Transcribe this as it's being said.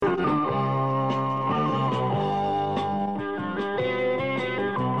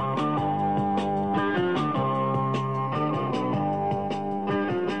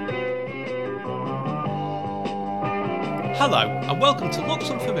Hello, and welcome to Looks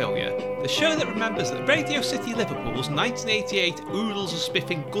Unfamiliar, the show that remembers that Radio City Liverpool's 1988 Oodles of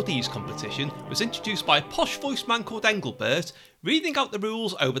Spiffing Goodies competition was introduced by a posh-voiced man called Engelbert, reading out the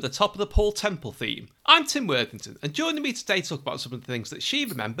rules over the top of the Paul Temple theme. I'm Tim Worthington, and joining me today to talk about some of the things that she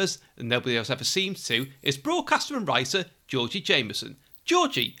remembers, and nobody else ever seems to, is broadcaster and writer Georgy Jamieson.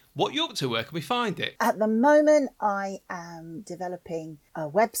 Georgie, what are you up to? Where can we find it? At the moment, I am developing a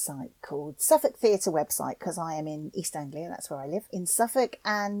website called Suffolk Theatre Website, because I am in East Anglia, that's where I live, in Suffolk.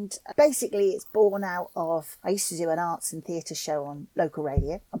 And basically it's born out of, I used to do an arts and theatre show on local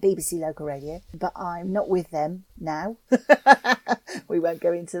radio, on BBC local radio, but I'm not with them now. We won't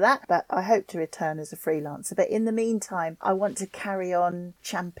go into that, but I hope to return as a freelancer. But in the meantime, I want to carry on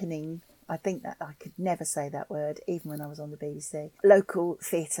championing, I think that I could never say that word, even when I was on the BBC. Local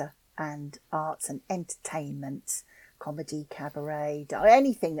theatre and arts and entertainment, comedy, cabaret,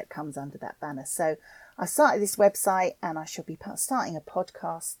 anything that comes under that banner. So I started this website and I shall be starting a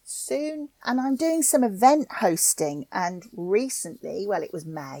podcast soon. And I'm doing some event hosting. And recently, well, it was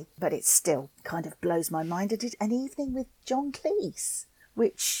May, but it still kind of blows my mind. I did an evening with John Cleese,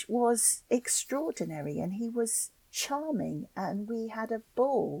 which was extraordinary. And he was charming and we had a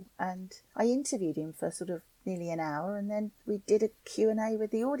ball, and I interviewed him for sort of nearly an hour, and then we did a Q&A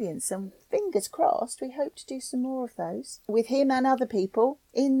with the audience, and fingers crossed we hope to do some more of those with him and other people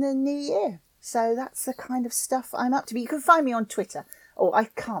in the new year. So that's the kind of stuff I'm up to. But you can find me on Twitter. Oh, I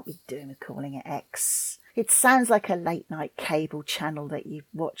can't be calling it X. It sounds like a late night cable channel that you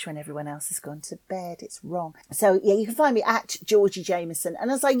watch when everyone else has gone to bed. It's wrong. So yeah, you can find me at Georgy Jamieson. And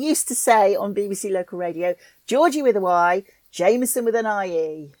as I used to say on BBC Local Radio, Georgie with a Y, Jamieson with an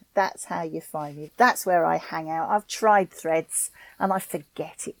IE. That's how you find me. That's where I hang out. I've tried Threads and I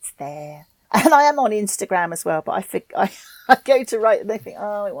forget it's there. And I am on Instagram as well, but I go to write and they think,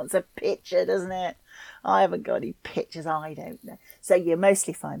 oh, it wants a picture, doesn't it? I haven't got any pictures. I don't know. So you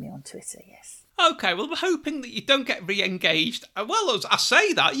mostly find me on Twitter, yes. Okay, well, we're hoping that you don't get re-engaged. Well, as I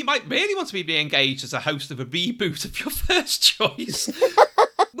say that, you might really want to be re-engaged as a host of a reboot of your first choice.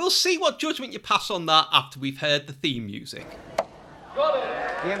 We'll see what judgment you pass on that after we've heard the theme music.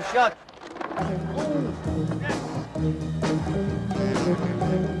 Game shot.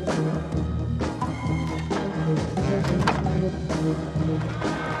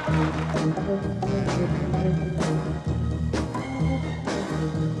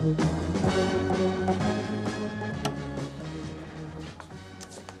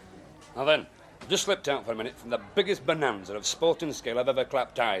 Now then, just slipped out for a minute from the biggest bonanza of sporting skill I've ever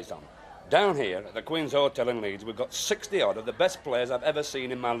clapped eyes on. Down here at the Queen's Hotel in Leeds, we've got 60 odd of the best players I've ever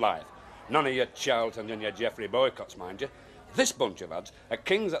seen in my life. None of your Charltons and your Geoffrey Boycotts, mind you. This bunch of lads are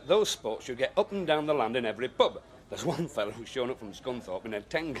kings at those sports you get up and down the land in every pub. There's one fellow who's shown up from Scunthorpe in a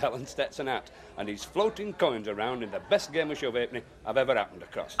 10-gallon Stetson hat, and he's floating coins around in the best game of shove halfpenny I've ever happened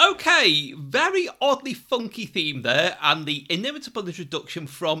across. Okay, very oddly funky theme there, and the inimitable introduction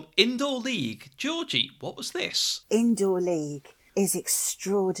from Indoor League. Georgie, what was this? Indoor League is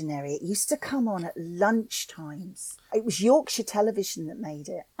extraordinary. It used to come on at lunch times. It was Yorkshire Television that made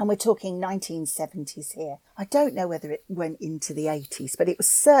it, and we're talking 1970s here. I don't know whether it went into the 80s, but it was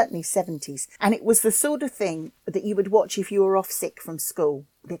certainly 70s. And it was the sort of thing that you would watch if you were off sick from school,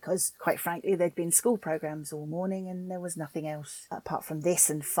 because quite frankly, there'd been school programmes all morning and there was nothing else apart from this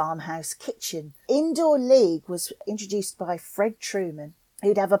and Farmhouse Kitchen. Indoor League was introduced by Fred Truman.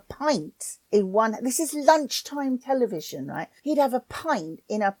 He'd have a pint in one. This is lunchtime television, right? He'd have a pint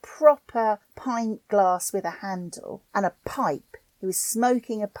in a proper pint glass with a handle and a pipe. He was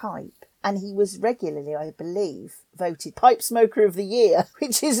smoking a pipe, and he was regularly, I believe, voted Pipe Smoker of the Year,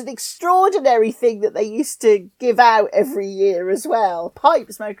 which is an extraordinary thing that they used to give out every year as well.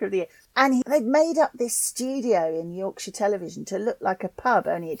 Pipe Smoker of the Year. And they'd made up this studio in Yorkshire Television to look like a pub,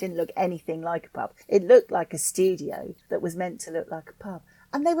 only it didn't look anything like a pub. It looked like a studio that was meant to look like a pub.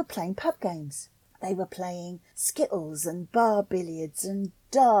 And they were playing pub games. They were playing skittles and bar billiards and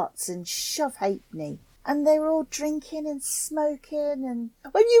darts and shove halfpenny. And they were all drinking and smoking. And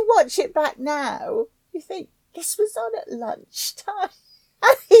when you watch it back now, you think, this was on at lunchtime.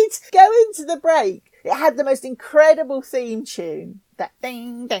 And he'd go into the break. It had the most incredible theme tune. That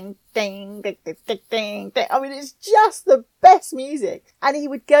ding, ding, ding, ding, ding, ding, ding, ding. I mean, it's just the best music. And he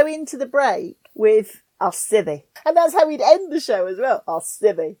would go into the break with our civvy. And that's how he'd end the show as well. Our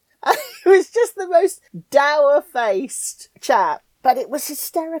civvy. And he was just the most dour-faced chap. But it was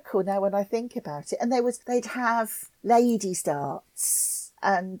hysterical now when I think about it. And they'd have ladies' darts,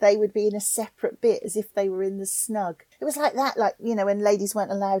 and they would be in a separate bit as if they were in the snug. It was like that, like, you know, when ladies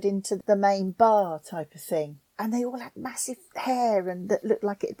weren't allowed into the main bar type of thing. and they all had massive hair and that looked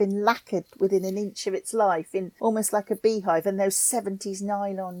like it had been lacquered within an inch of its life in almost like a beehive, and those 70s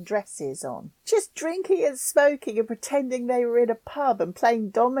nylon dresses on. Just drinking and smoking and pretending they were in a pub and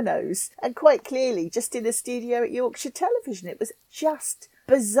playing dominoes, and quite clearly just in a studio at Yorkshire Television. It was just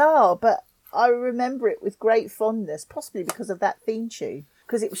bizarre, but I remember it with great fondness, possibly because of that theme tune,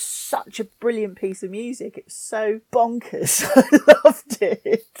 because it was such a brilliant piece of music. It was so bonkers. I loved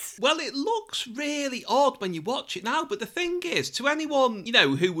it. Well, it looks really odd when you watch it now, but the thing is, to anyone,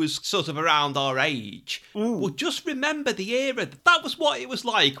 who was sort of around our age, will just remember the era. That was what it was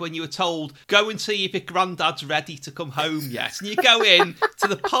like when you were told, go and see if your granddad's ready to come home yet. And you go in to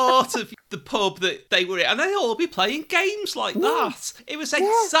the part of the pub that they were in, and they'd all be playing games like that. It was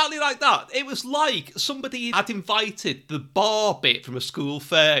exactly like that. It was like somebody had invited the bar bit from a school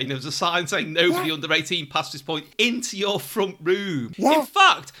fair. There was a sign saying nobody under 18 past this point into your front room. Yeah. In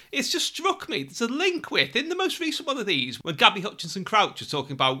fact, it's just struck me, there's a link with, in the most recent one of these, when Gabby Hutchinson Crouch was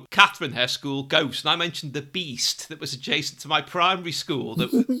talking about Catherine, her school ghost, and I mentioned the beast that was adjacent to my primary school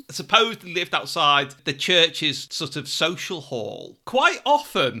that supposedly lived outside the church's sort of social hall. Quite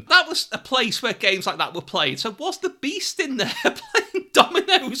often, that was a place where games like that were played. So was the beast in there playing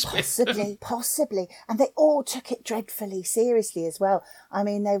dominoes with them? Possibly. And they all took it dreadfully seriously as well. I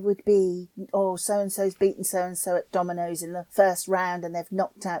mean, there would be, so-and-so's beaten so-and-so at dominoes in the first round and they've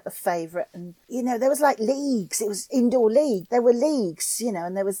knocked out the favourite. And, there was like leagues. It was indoor league. There were leagues,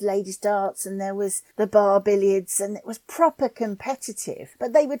 and there was ladies' darts and there was the bar billiards, and it was proper competitive.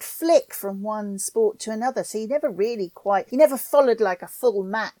 But they would flick from one sport to another. So you never followed like a full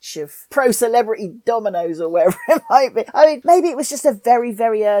match of pro celebrity dominoes or wherever it might be. I mean, maybe it was just a very,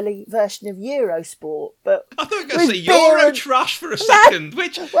 very early version of Eurosport, but I thought you were going to say Euro trash for a second,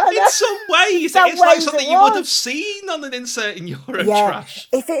 which in some ways it's like something you would have seen on an insert in Euro trash.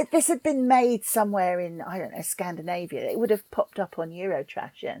 If this had been made somewhere in, I don't know, Scandinavia, it would have popped up on Euro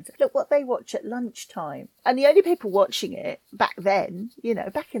trash. And look what they watch at lunchtime. And the only people watching it back then,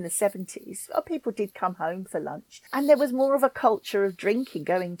 back in the 70s, people did come home for lunch. And there was more of a culture of drinking,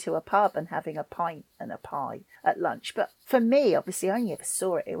 going to a pub and having a pint and a pie at lunch. But for me, obviously, I only ever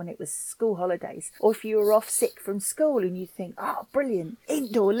saw it when it was school holidays, or if you were off sick from school and you think, brilliant,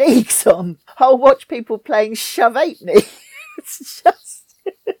 indoor leagues on. I'll watch people playing shove-eight-knee. It's just...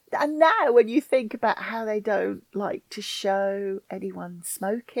 And now when you think about how they don't like to show anyone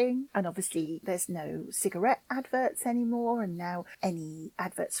smoking, and obviously there's no cigarette adverts anymore, and now any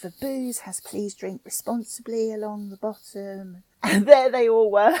adverts for booze has please drink responsibly along the bottom. And there they all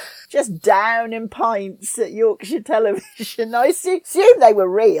were, just down in pints at Yorkshire Television. I assume they were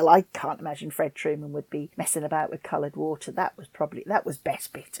real. I can't imagine Fred Truman would be messing about with coloured water. That was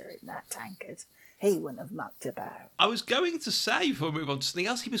best bitter in that tankard. He wouldn't have mucked about. I was going to say, before we move on to something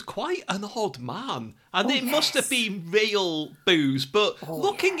else, he was quite an odd man. And it must have been real booze. But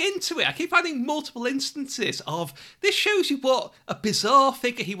looking into it, I keep finding multiple instances of, this shows you what a bizarre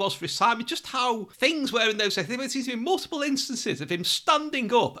figure he was for his time, and just how things were in those days. There seems to be multiple instances of him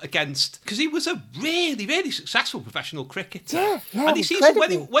standing up against, because he was a really, really successful professional cricketer. Yeah, and he seems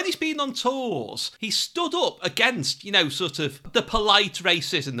to, when he's been on tours, he stood up against, sort of the polite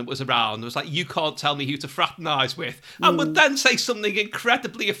racism that was around. It was like, you can't tell me who to fraternise with, and would then say something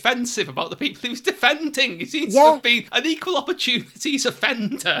incredibly offensive about the people he was defending. He seems to have been an equal opportunities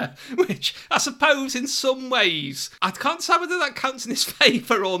offender, which I suppose in some ways, I can't decide whether that counts in his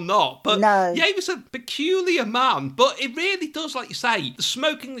favour or not, but he was a peculiar man. But it really does, like you say, the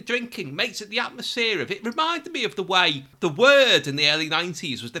smoking, the drinking makes it the atmosphere of it. Reminded me of the way the Word in the early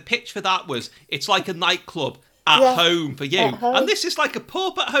 90s was, the pitch for that was, it's like a nightclub at home for you. And this is like a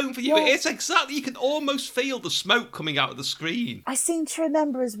pub at home for you. Yeah. It's exactly, you can almost feel the smoke coming out of the screen. I seem to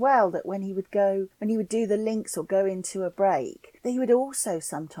remember as well that when he would do the links or go into a break, he would also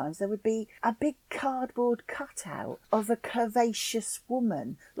sometimes, there would be a big cardboard cutout of a curvaceous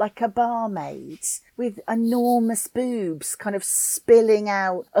woman, like a barmaid, with enormous boobs kind of spilling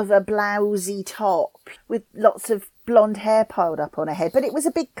out of a blousey top with lots of blonde hair piled up on her head, but it was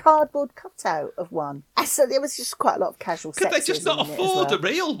a big cardboard cutout of one. So there was just quite a lot of casual sexism. Could they just not afford a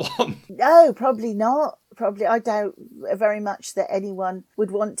real one? No, probably not. Probably, I doubt very much that anyone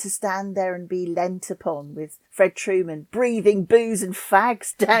would want to stand there and be leant upon with Fred Truman breathing booze and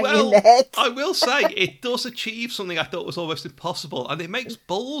fags down your neck. I will say, it does achieve something I thought was almost impossible, and it makes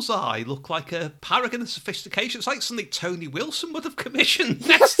Bullseye look like a paragon of sophistication. It's like something Tony Wilson would have commissioned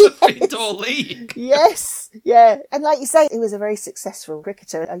next to Indoor League. Yes, yeah. And like you say, he was a very successful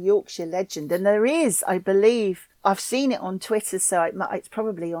cricketer, a Yorkshire legend, and there is, I believe, I've seen it on Twitter, so it's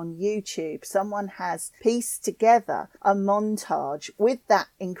probably on YouTube. Someone has pieced together a montage with that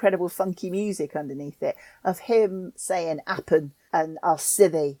incredible funky music underneath it of him saying "appen" and "I'll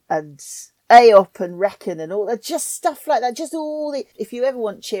sithee" and "A up" and "reckon" and all that, just stuff like that. Just all the, if you ever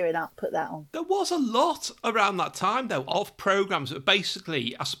want cheering up, put that on. There was a lot around that time, though, of programmes that were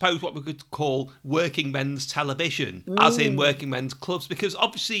basically, I suppose, what we could call working men's television, as in working men's clubs, because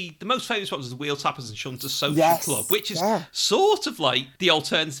obviously the most famous one was the Wheel Tappers and Shunters Social Club, which is sort of like the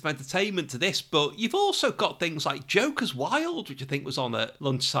alternative entertainment to this, but you've also got things like Joker's Wild, which I think was on at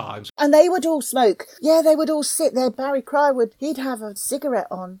lunchtimes. And they would all smoke. Yeah, they would all sit there. Barry Cry he'd have a cigarette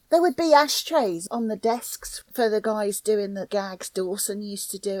on. There would be ashtrays on the desks for the guys doing the gags. Dawson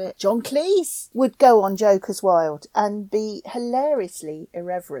used to do it. John Cleese would go on Joker's Wild and be hilariously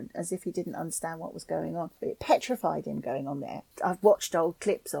irreverent, as if he didn't understand what was going on. But it petrified him going on there. I've watched old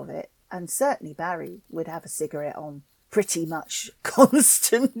clips of it, and certainly Barry would have a cigarette on pretty much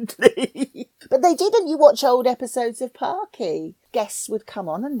constantly. But they didn't. You watch old episodes of Parky. Guests would come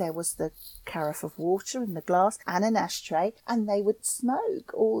on and there was the carafe of water in the glass and an ashtray, and they would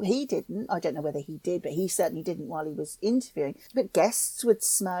smoke. Or he didn't. I don't know whether he did, but he certainly didn't while he was interviewing. But guests would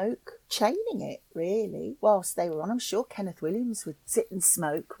smoke, chaining it, really, whilst they were on. I'm sure Kenneth Williams would sit and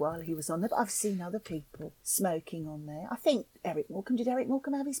smoke while he was on there, but I've seen other people smoking on there. I think did Eric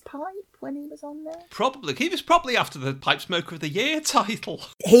Morecambe have his pipe when he was on there? Probably. He was probably after the Pipe Smoker of the Year title.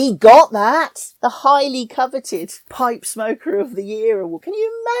 He got that. The highly coveted Pipe Smoker of the Year award. Can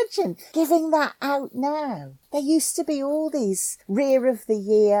you imagine giving that out now? There used to be all these Rear of the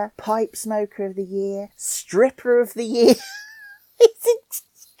Year, Pipe Smoker of the Year, Stripper of the Year. It's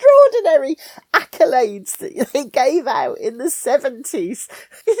extraordinary accolades that they gave out in the 70s.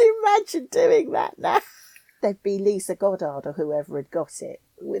 Can you imagine doing that now? There'd be Lisa Goddard or whoever had got it,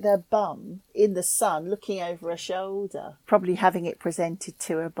 with her bum in the sun looking over her shoulder, probably having it presented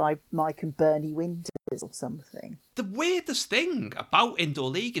to her by Mike and Bernie Winters or something. The weirdest thing about Indoor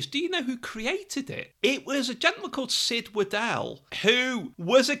League is, do you know who created it? It was a gentleman called Sid Waddell, who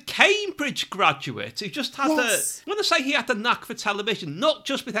was a Cambridge graduate who just had I want to say he had a knack for television, not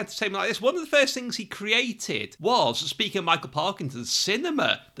just with entertainment like this. One of the first things he created was, speaking of Michael Parkinson,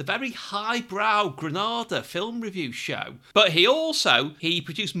 Cinema, the very highbrow Granada film review show. But he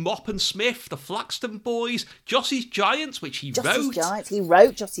produced Mop and Smith, The Flaxton Boys, Jossie's Giants, which he wrote. He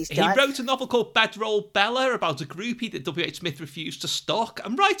wrote Jossie's Giants. He wrote a novel called Bedroll Bella about a groupie that W.H. Smith refused to stock.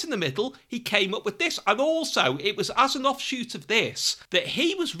 And right in the middle, he came up with this. And also, it was as an offshoot of this that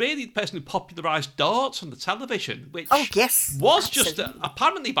he was really the person who popularised darts on the television, which was just,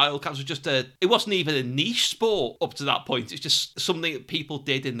 apparently by all accounts, it wasn't even a niche sport up to that point. It's just something that people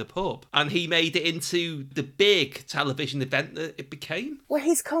did in the pub. And he made it into the big television event that it became. Well,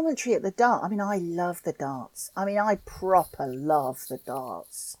 his commentary at the dart, I love the darts. I proper love the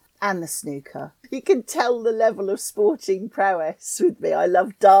darts. And the snooker. You can tell the level of sporting prowess with me. I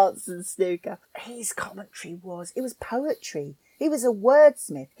love darts and snooker. His commentary was poetry. He was a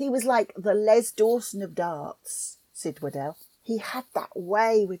wordsmith. He was like the Les Dawson of darts, Sid Waddell. He had that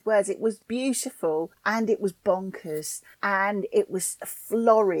way with words. It was beautiful and it was bonkers and it was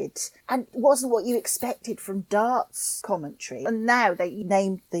florid and it wasn't what you expected from darts commentary. And now they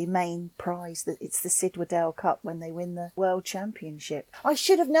named the main prize that it's the Sid Waddell Cup when they win the World Championship. I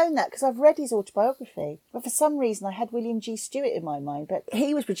should have known that because I've read his autobiography. But for some reason I had William G. Stewart in my mind. But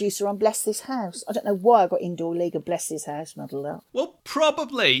he was producer on Bless This House. I don't know why I got Indoor League and Bless This House muddled up. Well,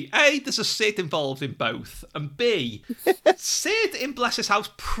 probably A, there's a Sid involved in both, and B, Sid in Bless His House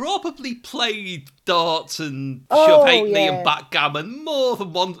probably played darts and shove halfpenny and backgammon more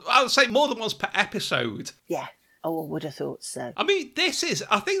than once per episode. Yeah. Oh, I would have thought so. I think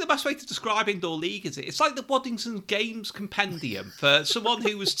the best way to describe Indoor League is it's like the Waddington Games Compendium for someone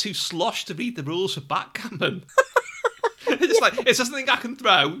who was too slosh to read the rules for backgammon. It's like, is there something I can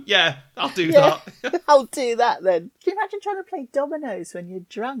throw? Yeah, I'll do that. I'll do that then. Can you imagine trying to play dominoes when you're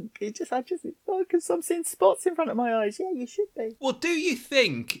drunk? Because I'm seeing spots in front of my eyes. Yeah, you should be. Well, do you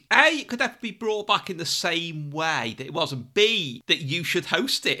think, A, it could ever be brought back in the same way that it was, and B, that you should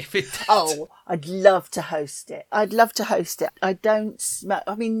host it if it did? Oh, I'd love to host it. I don't smoke.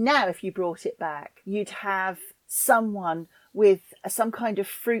 Now if you brought it back, you'd have someone with some kind of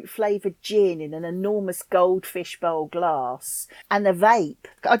fruit-flavoured gin in an enormous goldfish bowl glass and a vape.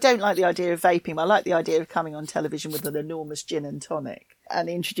 I don't like the idea of vaping. I like the idea of coming on television with an enormous gin and tonic and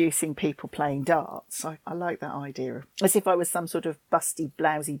introducing people playing darts. I like that idea. As if I was some sort of busty,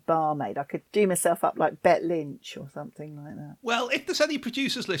 blousy barmaid. I could do myself up like Bet Lynch or something like that. Well, if there's any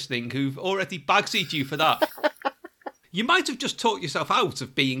producers listening who've already bagsied you for that... You might have just talked yourself out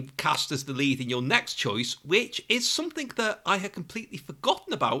of being cast as the lead in your next choice, which is something that I had completely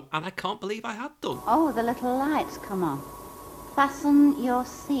forgotten about, and I can't believe I had done. Oh, the little lights come on. Fasten your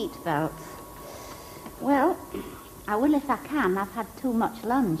seat belts. Well, I will if I can. I've had too much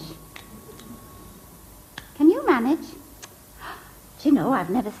lunch. Can you manage? Do you know, I've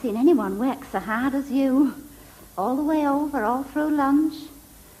never seen anyone work so hard as you. All the way over, all through lunch.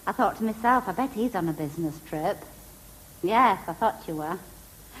 I thought to myself, I bet he's on a business trip. Yes, I thought you were.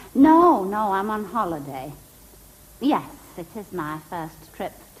 No, I'm on holiday. Yes, it is my first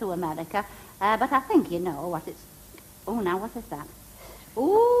trip to America, but I think you know what it's... Oh, now, what is that?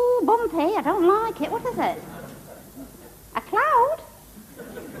 Ooh, bumpy, I don't like it. What is it? A cloud?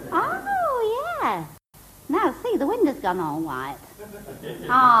 Oh, yeah. Now, see, the wind has gone all white.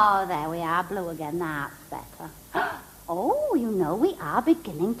 Oh, there we are, blue again. That's better. Oh, you know, we are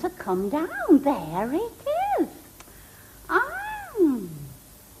beginning to come down. There it is.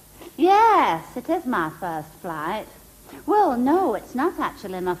 Yes, it is my first flight. Well, no, it's not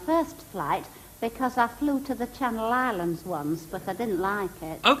actually my first flight, because I flew to the Channel Islands once, but I didn't like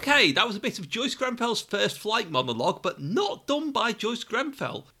it. OK, that was a bit of Joyce Grenfell's first flight monologue, but not done by Joyce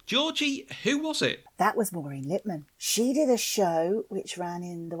Grenfell. Georgie, who was it? That was Maureen Lipman. She did a show which ran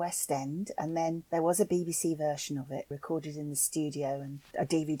in the West End, and then there was a BBC version of it recorded in the studio, and a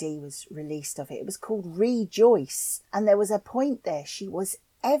DVD was released of it. It was called Rejoice, and there was a point there she was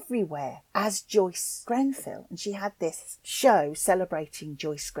everywhere as Joyce Grenfell, and she had this show celebrating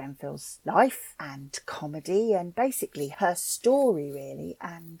Joyce Grenfell's life and comedy and basically her story, really.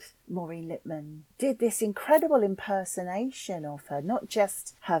 And Maureen Lipman did this incredible impersonation of her, not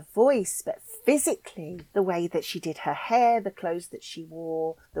just her voice but physically, the way that she did her hair, the clothes that she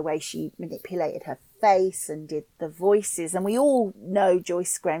wore, the way she manipulated her face and did the voices. And we all know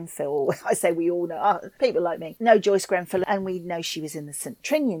Joyce Grenfell. I say we all know, people like me know Joyce Grenfell, and we know she was in the St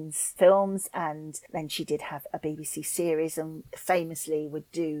Trinian's films, and then she did have a BBC series and famously would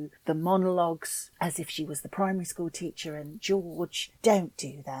do the monologues as if she was the primary school teacher and George, don't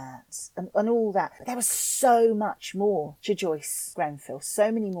do that, and all that. But there was so much more to Joyce Grenfell,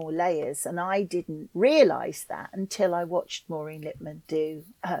 so many more layers, and I didn't realise that until I watched Maureen Lipman do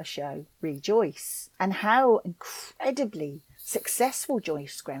her show Rejoice, and how incredibly successful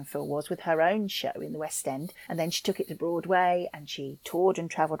Joyce Grenfell was with her own show in the West End. And then she took it to Broadway, and she toured and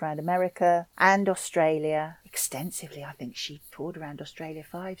travelled around America and Australia extensively. I think she toured around Australia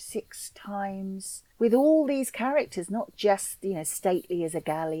 5-6 times with all these characters, not just, stately as a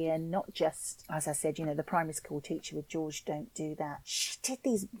galleon, not just, as I said, the primary school teacher with George, don't do that. She did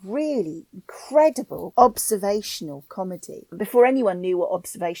these really incredible observational comedy. Before anyone knew what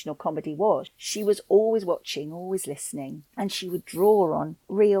observational comedy was, she was always watching, always listening, and she would draw on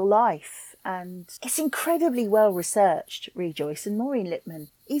real life. And it's incredibly well researched, Rejoice, and Maureen Lipman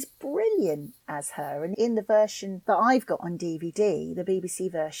is brilliant as her. And in the version that I've got on DVD, the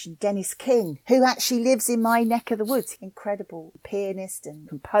BBC version, Dennis King, who actually lives in my neck of the woods, incredible pianist and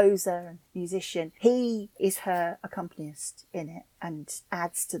composer and musician, he is her accompanist in it and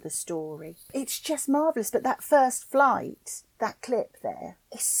adds to the story. It's just marvellous. But that first flight, that clip there,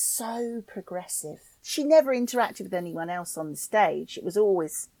 is so progressive. She never interacted with anyone else on the stage. It was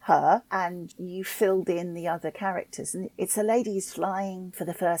always her, and you filled in the other characters. And it's a lady who's flying for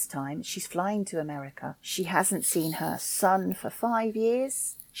the first time. She's flying to America. She hasn't seen her son for 5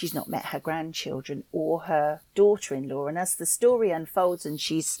 years. She's not met her grandchildren or her daughter-in-law. And as the story unfolds and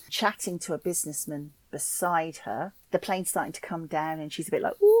she's chatting to a businessman beside her, the plane's starting to come down and she's a bit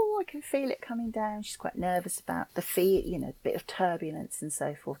like, oh, I can feel it coming down. She's quite nervous about the a bit of turbulence and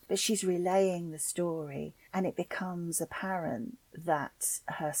so forth. But she's relaying the story, and it becomes apparent that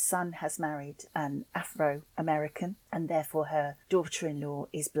her son has married an Afro-American, and therefore her daughter-in-law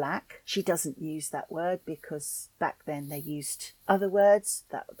is black. She doesn't use that word because back then they used other words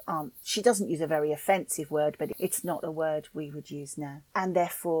that aren't... She doesn't use a very offensive word, but it's not a word we would use now. And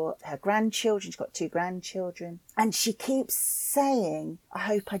therefore her grandchildren, she's got 2 grandchildren, and she keeps saying, I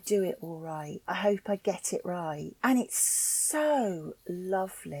hope I do it all right. I hope I get it right. And it's so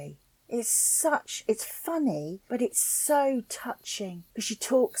lovely. It's funny, but it's so touching. Because she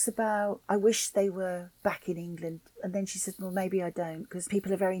talks about, I wish they were back in England. And then she says, well, maybe I don't, because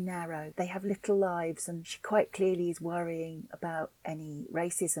people are very narrow. They have little lives. And she quite clearly is worrying about any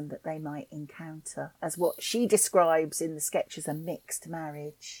racism that they might encounter, as what she describes in the sketch as a mixed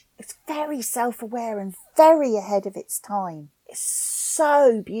marriage. It's very self-aware and very ahead of its time. It's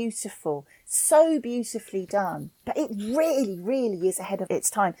so beautiful. so beautifully done. But it really, really is ahead of its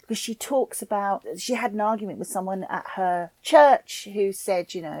time, because she talks about, she had an argument with someone at her church who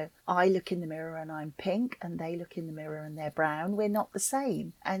said, you know, I look in the mirror and I'm pink, and they look in the mirror and they're brown. We're not the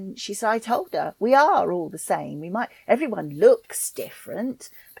same. And she said, I told her, we are all the same. Everyone looks different,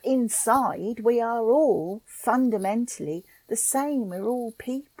 but inside we are all fundamentally the same. We're all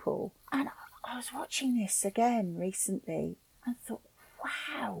people. And I was watching this again recently and thought,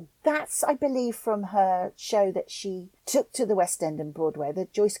 wow, that's, I believe, from her show that she took to the West End and Broadway, the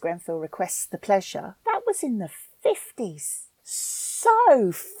Joyce Grenfell Requests the Pleasure. That was in the 50s.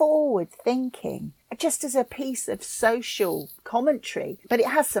 So forward thinking, just as a piece of social commentary. But it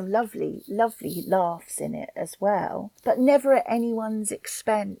has some lovely, lovely laughs in it as well, but never at anyone's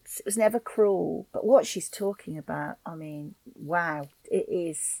expense. It was never cruel. But what she's talking about, I mean, wow, it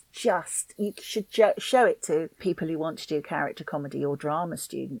is just, you should show it to people who want to do character comedy, or drama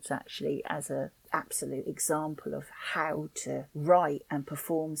students actually, as a absolute example of how to write and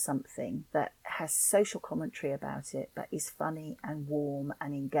perform something that has social commentary about it, but is funny and warm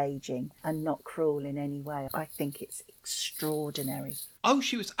and engaging and not cruel in any way. I think it's extraordinary. Oh,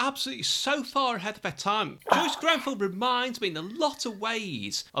 she was absolutely so far ahead of her time. Joyce Grenfell reminds me in a lot of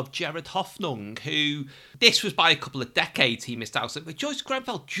ways of Gerard Hoffnung, who, this was by a couple of decades he missed out, but Joyce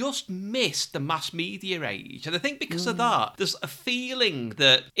Grenfell just missed the mass media age. And I think because of that, there's a feeling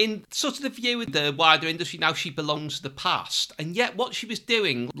that in sort of the view of the wider industry now, she belongs to the past. And yet what she was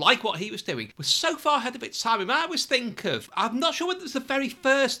doing, like what he was doing, was so far ahead of its time. I always think of, I'm not sure whether it was the very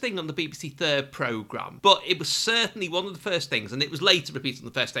first thing on the BBC Third programme, but it was certainly one of the first things, and it was later repeated on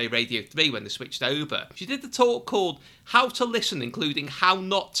the first day of Radio 3 when they switched over. She did the talk called How to Listen, including how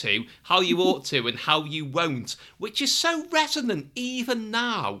not to, how you ought to, and how you won't, which is so resonant even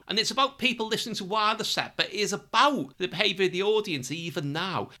now. And it's about people listening to Wilder set, but it is about the behaviour of the audience even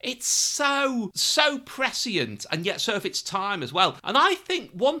now. It's so prescient, and yet so of its time as well. And I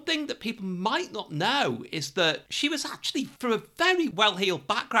think one thing that people might not know is that she was actually from a very well-heeled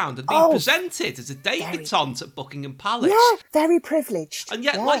background and being presented as a debutante at Buckingham Palace. Yeah, very privileged. And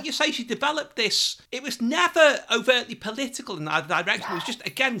yet, like you say, she developed this. It was never overtly political in either direction. It was just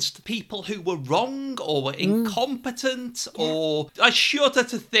against people who were wrong or were incompetent. Or I shudder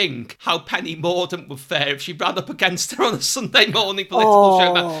to think how Penny Mordaunt would fare if she ran up against her on a Sunday morning political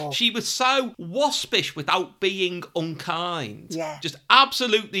show. Now, she was so waspish without being unkind. Yeah. Just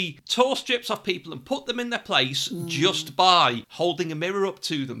absolutely tore strips off people and put them in their place just by holding a mirror up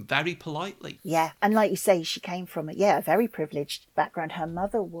to them very politely. Yeah, and like you say, she came from a very privileged background. Her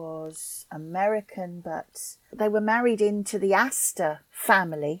mother was American, but they were married into the Astor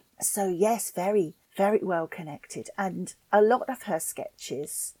family. So yes, very, very well connected. And a lot of her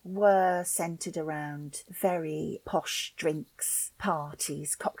sketches were centred around very posh drinks,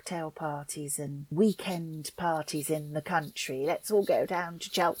 parties, cocktail parties and weekend parties in the country. Let's all go down to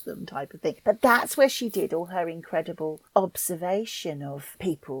Cheltenham type of thing. But that's where she did all her incredible observation of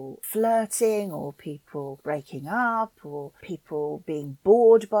people flirting or people breaking up or people being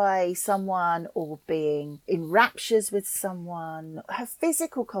bored by someone or being in raptures with someone. Her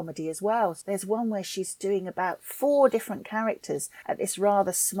physical comedy as well. There's one where she's doing about 4 different characters at this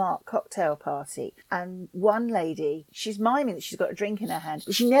rather smart cocktail party, and one lady, she's miming that she's got a drink in her hand,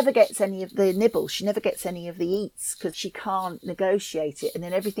 but she never gets any of the nibbles, she never gets any of the eats because she can't negotiate it, and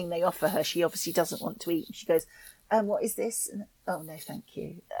then everything they offer her she obviously doesn't want to eat, and she goes, what is this? And, oh no, thank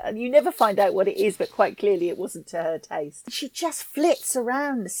you. And you never find out what it is, but quite clearly it wasn't to her taste. She just flits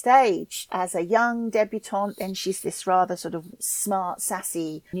around the stage as a young debutante. Then she's this rather sort of smart,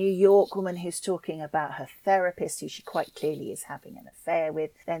 sassy New York woman who's talking about her therapist, who she quite clearly is having an affair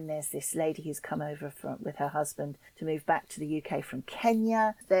with. Then there's this lady who's come over with her husband to move back to the UK from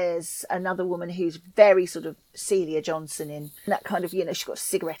Kenya. There's another woman who's very sort of Celia Johnson in that kind of, she's got a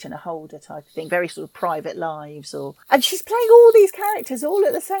cigarette in a holder type of thing, very sort of Private Lives. And she's playing all these characters all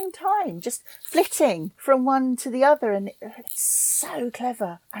at the same time, just flitting from one to the other, and it's so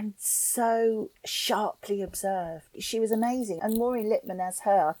clever and so sharply observed. She was amazing. And Maureen Lipman as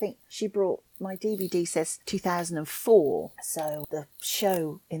her, I think she brought, my DVD says 2004, so the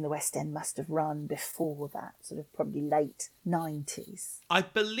show in the West End must have run before that, sort of probably late 90s. I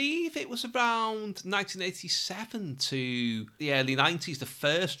believe it was around 1987 to the early 90s, the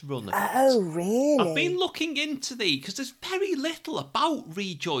first run of it. Oh, really? I've been looking into because there's very little about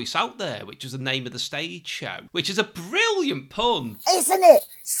Rejoice out there, which is the name of the stage show, which is a brilliant pun. Isn't it?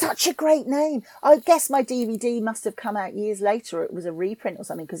 Such a great name. I guess my DVD must have come out years later, or it was a reprint or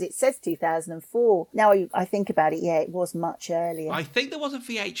something, because it says 2004. Now I think about it, yeah, it was much earlier. I think there was a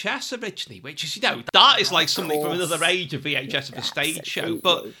VHS originally, which is, that is like something from another age of VHS of a stage show.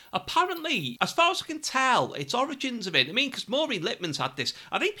 But apparently, as far as I can tell, its origins of it, I mean, because Maureen Lipman's had this,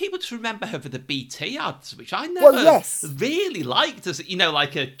 I think people just remember her for the BT ads, which I never really liked as,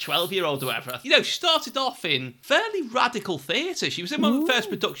 like a 12-year-old or whatever. She started off in fairly radical theatre. She was in one of the first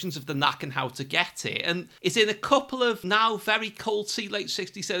productions of The Knack and How to Get It, and is in a couple of now very culty late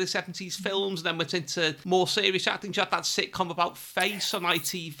 60s, early 70s films, and then went into more serious acting. She had that sitcom about Face on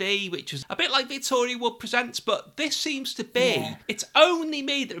ITV, which was a bit like Victoria Wood Presents, but this seems to be, it's only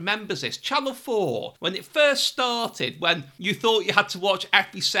me that remembers this. Channel 4, when it first started, when you thought you had to watch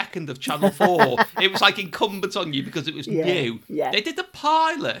every second of Channel 4, it was like incumbent on you because it was new. Yeah. They did a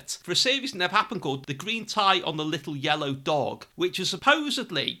pilot for a series that never happened called The Green Tie on the Little Yellow Dog, which was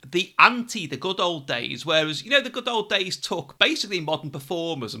supposedly the The Good Old Days, whereas, the Good Old Days took basically modern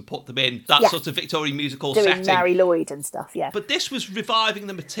performers and put them in that sort of Victorian musical doing setting. Mary Lloyd and stuff, yeah. But this was reviving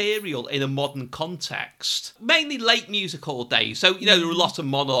the material in a modern context. Mainly late musical days. So, there were a lot of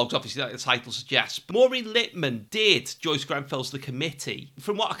monologues, obviously, like the title suggests. But Maureen Lipman did Joyce Grenfell's The Committee,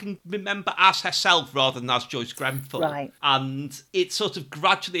 from what I can remember, as herself rather than as Joyce Grenfell. Right. And it sort of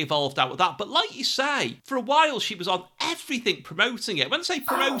gradually evolved out of that. But like you say, for a while she was on everything promoting it. When I say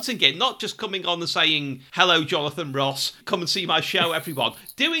promoting it, not just coming on and saying, hello, Jonathan Ross, come and see my show, everyone.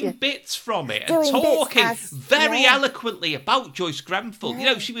 Doing bits from it and talking very eloquently about Joyce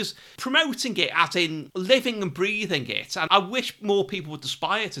Grenfell. She was promoting it as in living and breathing it. And I wish more people would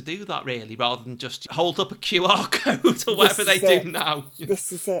aspire to do that, really, rather than just hold up a QR code or whatever they do now.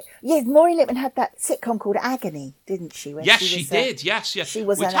 This is it. Yeah, Maureen Lipman had that sitcom called Agony, didn't she? Yes, she did. Yes. She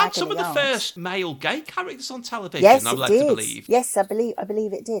was which had some of the first male gay characters on television, I'm led to believe. Yes, I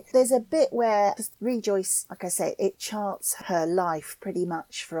believe it did. There's a bit where Joyce, like I say, it charts her life pretty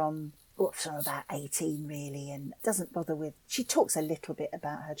much from about 18 really, and doesn't bother with, she talks a little bit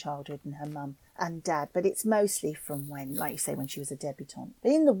about her childhood and her mum and dad, but it's mostly from when, like you say, when she was a debutante.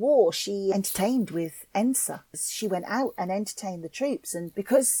 But in the war, she entertained with Ensa. She went out and entertained the troops, and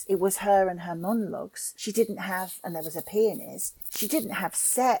because it was her and her monologues, she didn't have, and there was a pianist, she didn't have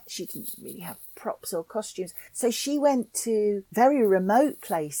set, she didn't really have props or costumes. So she went to very remote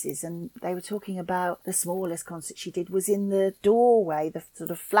places, and they were talking about the smallest concert she did was in the doorway, the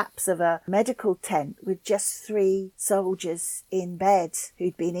sort of flaps of a medical tent with just 3 soldiers in bed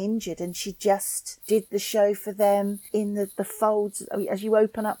who'd been injured, and she just did the show for them in the folds as you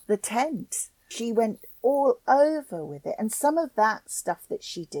open up the tent. She went all over with it, and some of that stuff that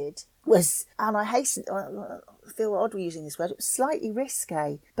she did was, and I feel odd using this word, it was slightly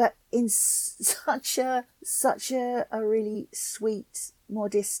risque, but in such a really sweet,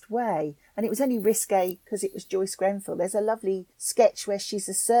 modest way. And it was only risque because it was Joyce Grenfell. There's a lovely sketch where she's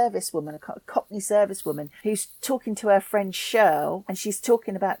a servicewoman, a Cockney servicewoman, who's talking to her friend Shirl, and she's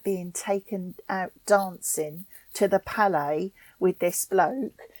talking about being taken out dancing to the Palais with this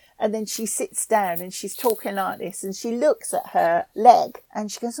bloke. And then she sits down and she's talking like this, and she looks at her leg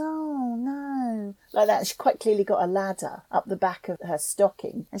and she goes, oh no, like that. And she quite clearly got a ladder up the back of her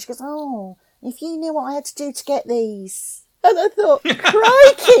stocking. And she goes, oh, if you knew what I had to do to get these. And I thought,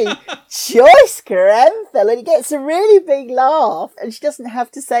 crikey, Joyce Grenfell. And it gets a really big laugh, and she doesn't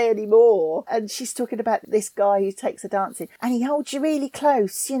have to say any more. And she's talking about this guy who takes her dancing, and he holds you really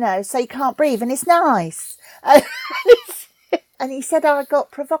close, so you can't breathe, and it's nice. And he said, I got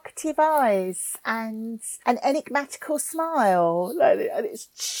provocative eyes and an enigmatical smile. And it's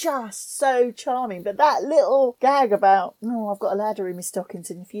just so charming. But that little gag about, I've got a ladder in my stockings,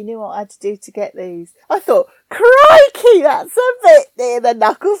 and if you knew what I had to do to get these. I thought, crikey, that's a bit near the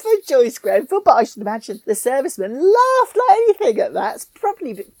knuckle for Joyce Grenfell. But I should imagine the servicemen laughed like anything at that. It's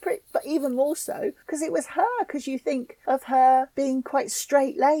probably, but even more so, because it was her. Because you think of her being quite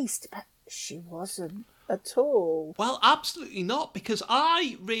straight-laced, but she wasn't at all. Well, absolutely not, because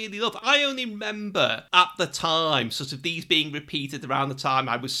I only remember at the time sort of these being repeated around the time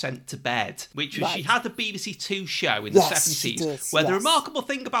I was sent to bed, which was she had a BBC Two show in the 70s, where the remarkable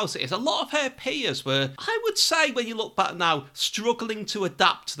thing about it is a lot of her peers were, I would say, when you look back now, struggling to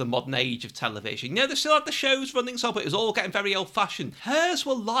adapt to the modern age of television. They still had the shows running, so but it was all getting very old-fashioned. Hers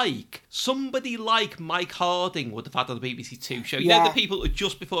were like somebody like Mike Harding would have had on the BBC Two show. The people who are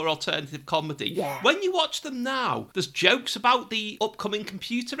just before alternative comedy. When you watch them now, there's jokes about the upcoming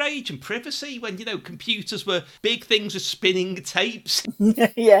computer age and privacy when, computers were big things with spinning tapes.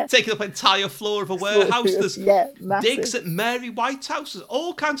 Yeah. Taking up an entire floor of a warehouse. There's massive. digs at Mary Whitehouse. There's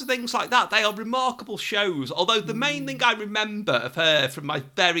all kinds of things like that. They are remarkable shows. Although the main thing I remember of her from my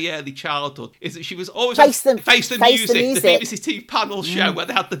very early childhood is that she was always Face the Music, Music. the BBC Two panel show where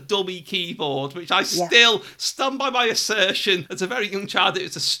they had the dummy keyboard, which I still stand by my assertion as a very young child. It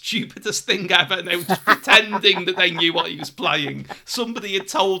was the stupidest thing ever, and they were just pretending that they knew what he was playing. Somebody had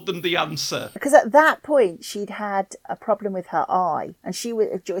told them the answer. Because at that point, she'd had a problem with her eye, and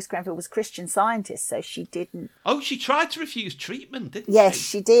Joyce Grenfell was a Christian Scientist, so she didn't... Oh, she tried to refuse treatment, didn't Yes,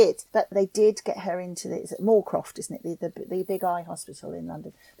 she? she did. But they did get her into is it Moorcroft, isn't it? The big eye hospital in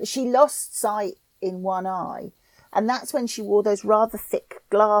London. But she lost sight in one eye. And that's when she wore those rather thick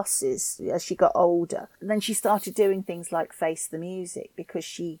glasses as she got older. And then she started doing things like Face the Music because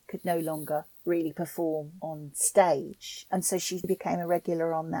she could no longer really perform on stage. And so she became a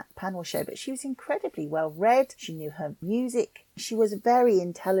regular on that panel show. But she was incredibly well read. She knew her music. She was a very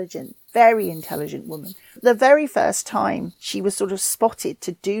intelligent woman. The very first time she was sort of spotted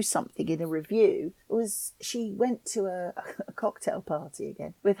to do something in a review was she went to a cocktail party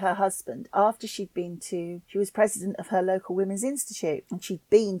again with her husband after she was president of her local women's institute, and she'd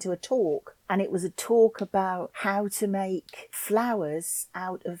been to a talk. And it was a talk about how to make flowers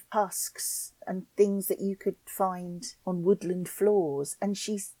out of husks and things that you could find on woodland floors. And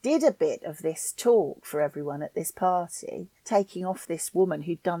she did a bit of this talk for everyone at this party, taking off this woman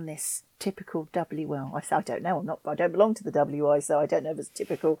who'd done this typical I don't know, I don't belong to the WI, so I don't know if it's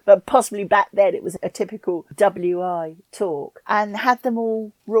typical, but possibly back then it was a typical WI talk, and had them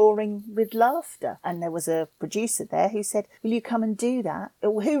all roaring with laughter. And there was a producer there who said, will you come and do that?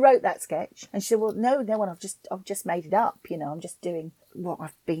 Who wrote that sketch? And she said, well, no one, I've just made it up, I'm just doing what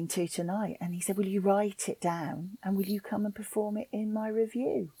I've been to tonight. And he said, will you write it down and will you come and perform it in my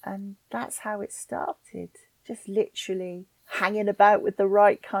review? And that's how it started. Just literally hanging about with the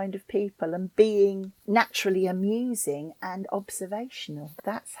right kind of people and being naturally amusing and observational.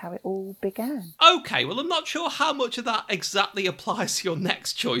 That's how it all began. Okay, well, I'm not sure how much of that exactly applies to your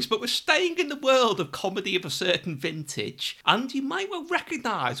next choice, but we're staying in the world of comedy of a certain vintage, and you might well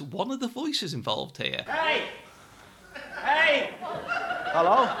recognise one of the voices involved here. Hey! Hey!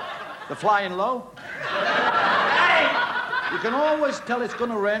 Hello? The flying low? Hey! You can always tell it's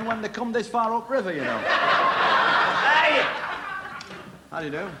going to rain when they come this far upriver, you know. Hey! How do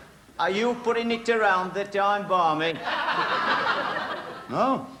you do? Are you putting it around that I'm balmy?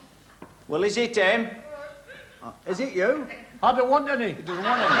 No. Well, is it him? Is it you? I don't want any. He doesn't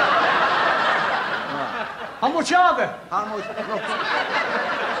want any. How much are they? How much?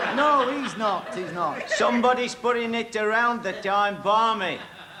 No, he's not. He's not. Somebody's putting it around that I'm balmy.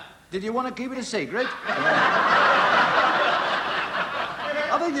 Did you want to keep it a secret?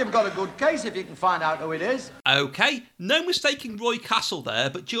 I think you've got a good case if you can find out who it is. Okay, no mistaking Roy Castle there,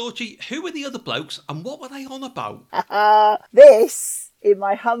 but Georgie, who were the other blokes and what were they on about? This, in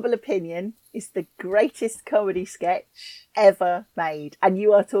my humble opinion, is the greatest comedy sketch ever made. And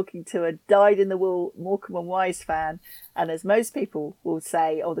you are talking to a dyed-in-the-wool Morecambe and Wise fan. And as most people will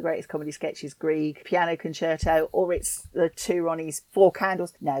say, the greatest comedy sketch is Grieg, Piano Concerto, or it's the two Ronnies, Four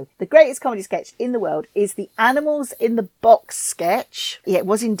Candles. No, the greatest comedy sketch in the world is the Animals in the Box sketch. Yeah, it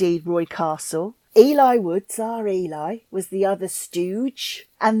was indeed Roy Castle. Eli Woods, our Eli, was the other stooge.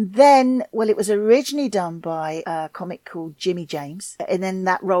 And then, it was originally done by a comic called Jimmy James. And then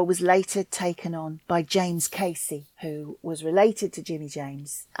that role was later taken on by James Casey, who was related to Jimmy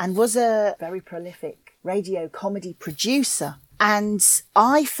James and was a very prolific radio comedy producer. And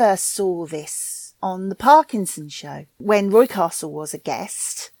I first saw this on the Parkinson Show when Roy Castle was a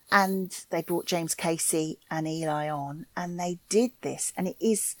guest. And they brought James Casey and Eli on, and they did this, and it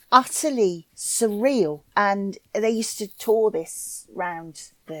is utterly surreal. And they used to tour this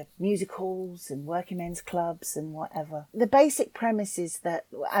round the music halls and working men's clubs and whatever. The basic premise is that,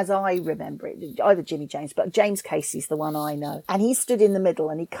 as I remember it, either Jimmy James, but James Casey's the one I know. And he stood in the middle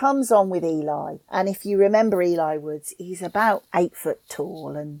and he comes on with Eli. And if you remember Eli Woods, he's about 8 foot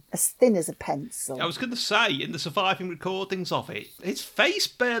tall and as thin as a pencil. I was going to say, in the surviving recordings of it, his face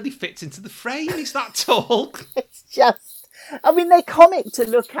barely fits into the frame. He's that tall. It's just... they're comic to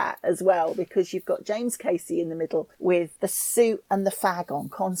look at as well, because you've got James Casey in the middle with the suit and the fag on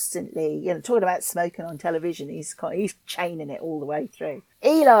constantly, talking about smoking on television. He's chaining it all the way through.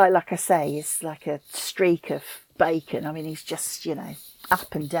 Eli, like I say, is like a streak of bacon. He's just,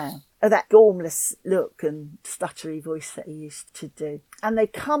 up and down. That gormless look and stuttery voice that he used to do. And they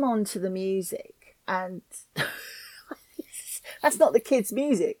come on to the music and... That's not the kid's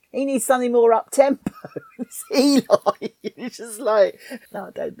music. He needs something more up-tempo. It's Eli. It's just like, no,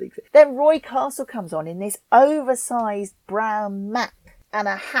 I don't think so. Then Roy Castle comes on in this oversized brown map and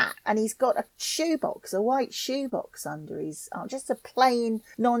a hat, and he's got a shoebox, a white shoebox under his arm, just a plain,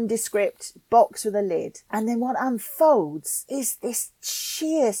 nondescript box with a lid. And then what unfolds is this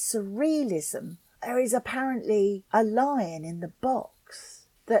sheer surrealism. There is apparently a lion in the box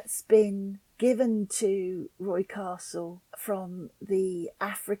that's been given to Roy Castle from the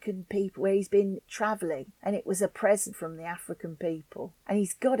African people, where he's been travelling, and it was a present from the African people, and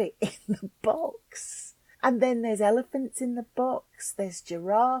he's got it in the box. And then there's elephants in the box, there's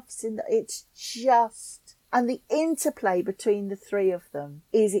giraffes in the... It's just... And the interplay between the three of them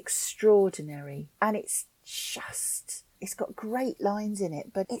is extraordinary. And it's just... It's got great lines in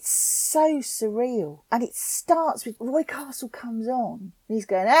it, but it's so surreal. And it starts with Roy Castle comes on, and he's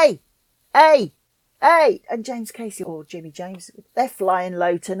going, hey, hey, hey. And James Casey, or Jimmy James, they're flying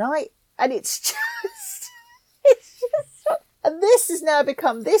low tonight. And it's just... And this has now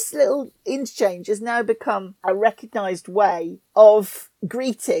become, this little interchange has now become a recognised way of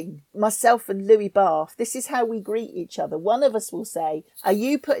greeting myself and Louis Bath. This is how we greet each other. One of us will say, are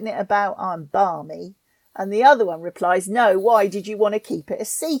you putting it about I'm balmy? And the other one replies, no, why did you want to keep it a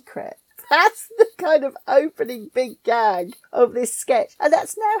secret? That's the kind of opening big gag of this sketch. And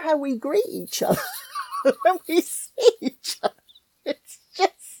that's now how we greet each other when we see each other. It's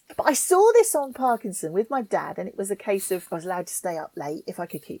just... But I saw this on Parkinson with my dad, and it was a case of I was allowed to stay up late if I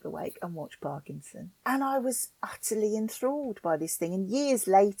could keep awake and watch Parkinson. And I was utterly enthralled by this thing. And years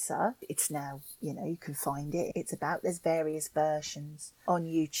later, it's now, you know, you can find it. It's about, there's various versions on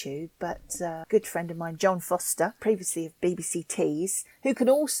YouTube. But a good friend of mine, John Foster, previously of BBC Tees, who can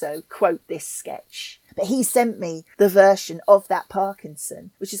also quote this sketch. But he sent me the version of that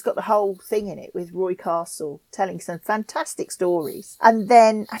Parkinson, which has got the whole thing in it with Roy Castle telling some fantastic stories. And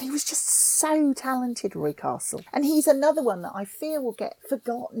he was just so talented, Roy Castle. And he's another one that I fear will get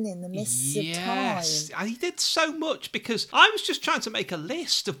forgotten in the mists of time. Yes, and he did so much, because I was just trying to make a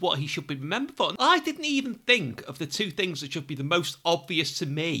list of what he should be remembered for. And I didn't even think of the two things that should be the most obvious to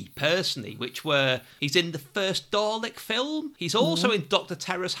me, personally, which were he's in the first Dalek film. He's also in Dr.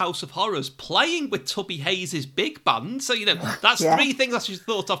 Terror's House of Horrors, playing with Tubby Hayes' big band. So, you know, that's three things I should have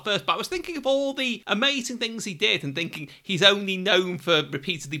thought of first. But I was thinking of all the amazing things he did and thinking he's only known for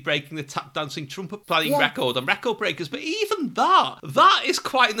repeatedly breaking the tap dancing trumpet playing record on Record Breakers. But even that is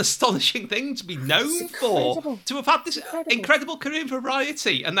quite an astonishing thing to be known for. To have had this incredible career in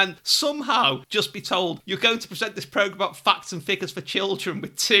variety and then somehow just be told you're going to present this programme about facts and figures for children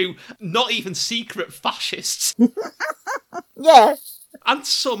with two not even secret fascists. Yeah. And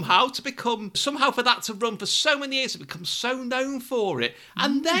somehow for that to run for so many years, to become so known for it.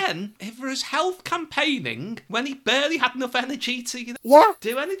 And then, for his health campaigning, when he barely had enough energy to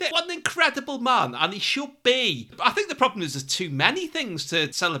do anything. What an incredible man, and he should be. I think the problem is there's too many things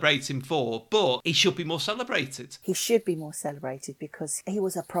to celebrate him for, but he should be more celebrated. He should be more celebrated because he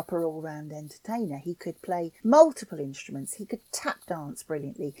was a proper all-round entertainer. He could play multiple instruments. He could tap dance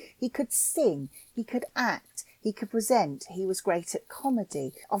brilliantly. He could sing. He could act. He could present. He was great at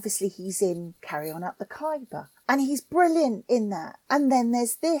comedy. Obviously, he's in Carry On Up the Khyber. And he's brilliant in that. And then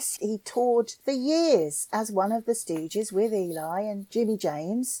there's this. He toured for years as one of the Stooges with Eli and Jimmy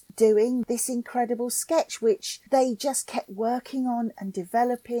James doing this incredible sketch, which they just kept working on and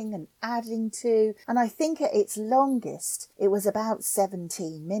developing and adding to. And I think at its longest, it was about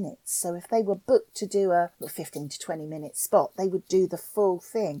 17 minutes. So if they were booked to do a 15 to 20 minute spot, they would do the full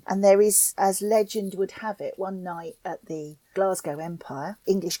thing. And there is, as legend would have it, one night at the Glasgow Empire,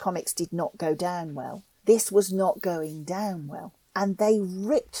 English comics did not go down well. This was not going down well. And they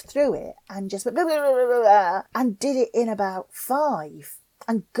ripped through it and just went, blah, blah, blah, blah, blah, and did it in about 5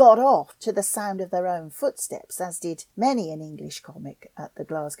 and got off to the sound of their own footsteps, as did many an English comic at the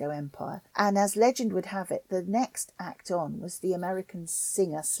Glasgow Empire. And as legend would have it, the next act on was the American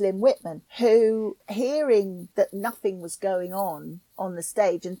singer Slim Whitman, who, hearing that nothing was going on the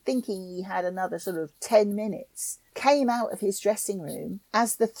stage and thinking he had another sort of 10 minutes, came out of his dressing room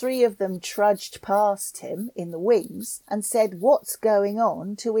as the three of them trudged past him in the wings and said, "What's going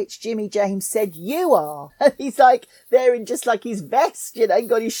on?" To which Jimmy James said, "You are." And he's like there in just like his vest, you know, ain't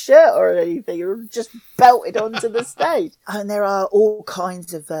got his shirt or anything, or just belted onto the stage. And there are all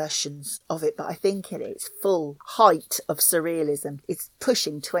kinds of versions of it, but I think in its full height of surrealism, it's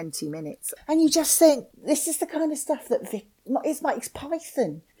pushing 20 minutes. And you just think, this is the kind of stuff that it's Mike's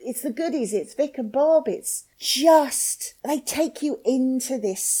Python. It's the goodies. It's Vic and Bob. It's just, they take you into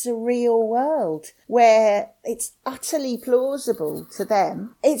this surreal world where it's utterly plausible to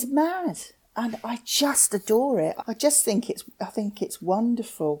them. It's mad. And I just adore it. I think it's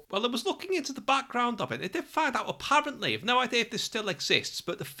wonderful. Well, I was looking into the background of it. They did find out, apparently, I've no idea if this still exists,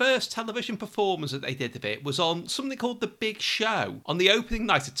 but the first television performance that they did of it was on something called The Big Show, on the opening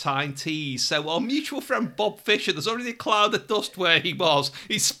night of Tyne Tees. So our mutual friend Bob Fisher, there's already a cloud of dust where he was.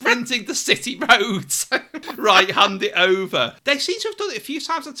 He's sprinting the city roads, right-hand it over. They seem to have done it a few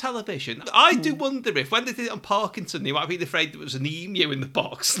times on television. I do wonder if, when they did it on Parkinson, they might have been afraid there was an emu in the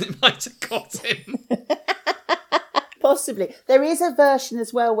box and it might have got him. Possibly. There is a version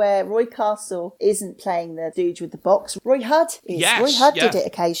as well where Roy Castle isn't playing the stooge with the box. Roy Hudd is. Yes, Roy Hudd did it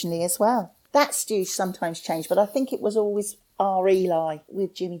occasionally as well. That stooge sometimes changed, but I think it was always R. Eli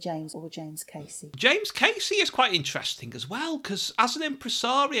with Jimmy James or James Casey. James Casey is quite interesting as well, because as an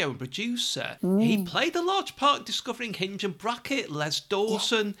impresario and producer, he played a large part in discovering Hinge and Bracket, Les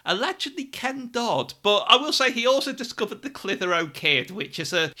Dawson, allegedly Ken Dodd, but I will say he also discovered the Clitheroe Kid, which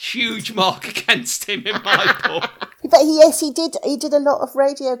is a huge mark against him in my book. But he did a lot of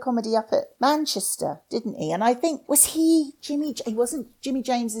radio comedy up at Manchester, didn't he? And I think, he wasn't Jimmy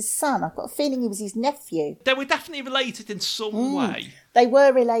James's son. I've got a feeling he was his nephew. They were definitely related in some way. They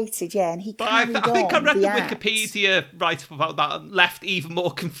were related, yeah, and he carried on. I think I read the act. Wikipedia write-up about that and left even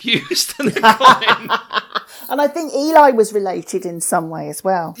more confused than it got in. And I think Eli was related in some way as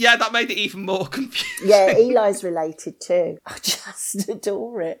well. Yeah, that made it even more confusing. Yeah, Eli's related too. I just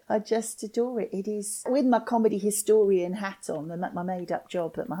adore it. It is, with my comedy historian hat on, my made-up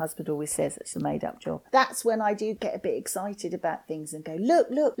job that my husband always says it's a made-up job. That's when I do get a bit excited about things and go,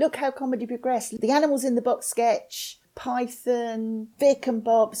 look how comedy progressed. The Animals in the Box sketch, Python, Vic and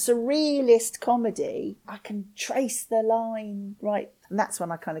Bob, surrealist comedy. I can trace the line right. And that's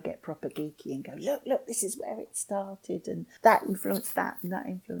when I kind of get proper geeky and go, look, this is where it started, and that influenced that, and that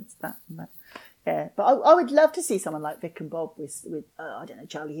influenced that, and that. Yeah, but I would love to see someone like Vic and Bob with I don't know,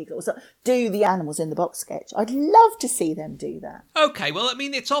 Charlie Higgle or something, do the Animals in the Box sketch. I'd love to see them do that. Okay, well, I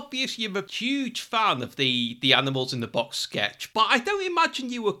mean, it's obvious you're a huge fan of the Animals in the Box sketch, but I don't imagine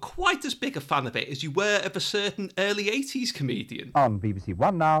you were quite as big a fan of it as you were of a certain early 80s comedian. On BBC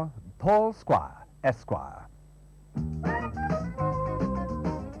One now, Paul Squire, Esquire.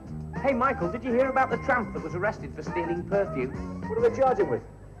 Hey, Michael, did you hear about the tramp that was arrested for stealing perfume? What do they charge him with?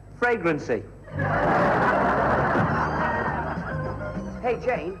 Fragrancy. Hey,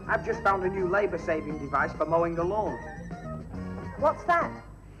 Jane, I've just found a new labour-saving device for mowing the lawn. What's that?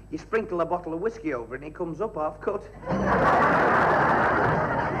 You sprinkle a bottle of whiskey over it and it comes up half-cut.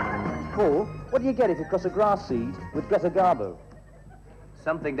 Paul, what do you get if you cross a grass seed with Greta Garbo?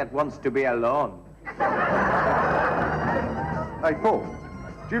 Something that wants to be alone. Hey, Paul,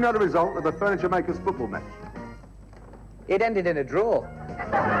 do you know the result of the Furniture Makers football match? It ended in a draw.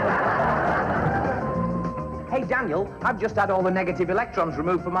 Hey, Daniel, I've just had all the negative electrons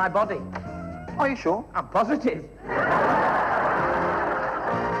removed from my body. Are you sure? I'm positive.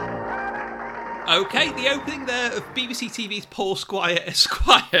 Okay, the opening there of BBC TV's Paul Squire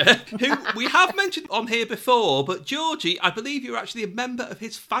Esquire, who we have mentioned on here before, but Georgie, I believe you're actually a member of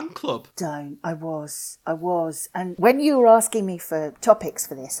his fan club. I was. And when you were asking me for topics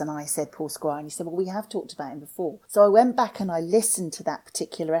for this, and I said Paul Squire, and you said, well, we have talked about him before. So I went back and I listened to that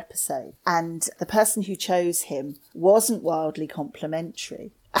particular episode, and the person who chose him wasn't wildly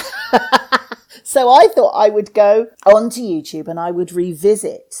complimentary. So I thought I would go onto YouTube and I would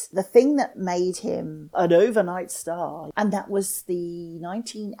revisit the thing that made him an overnight star. And that was the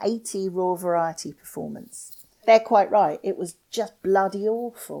 1980 Raw Variety performance. They're quite right. It was just bloody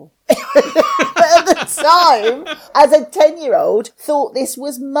awful. But at the time, as a 10-year-old, thought this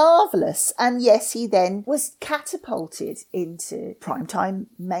was marvellous. And yes, he then was catapulted into primetime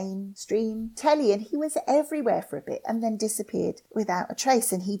mainstream telly. And he was everywhere for a bit and then disappeared without a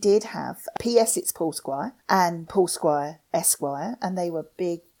trace. And he did have P.S. It's Paul Squire and Paul Squire Esquire. And they were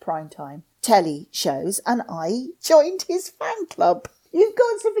big primetime telly shows. And I joined his fan club. You've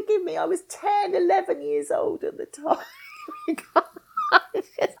got to forgive me. I was 10, 11 years old at the time.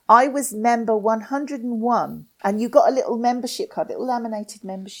 I was member 101, and you got a little membership card, little laminated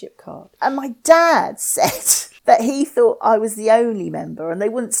membership card. And my dad said that he thought I was the only member, and they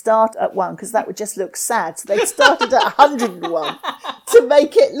wouldn't start at 1 because that would just look sad. So they started at 101 to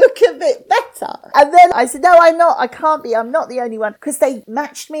make it look a bit better. And then I said, no, I'm not. I can't be. I'm not the only one, because they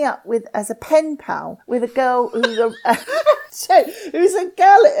matched me up with as a pen pal with a girl who's a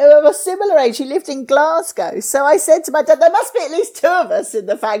girl of a similar age who lived in Glasgow. So I said to my dad, there must be at least 2 of us in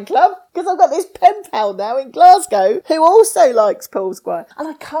the fan club. because I've got this pen pal now in Glasgow who also likes Paul Squire. And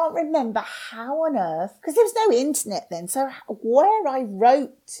I can't remember how on earth, because there was no internet then, so where I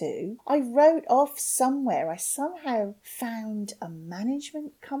wrote off somewhere. I somehow found a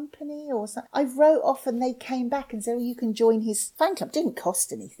management company or something. I wrote off and they came back and said, well, you can join his fan club. It didn't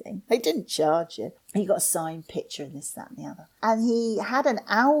cost anything. They didn't charge you. He got a signed picture and this, that and the other. And he had an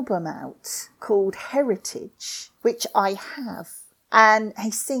album out called Heritage, which I have. And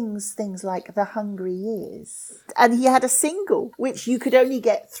he sings things like The Hungry Years. And he had a single, which you could only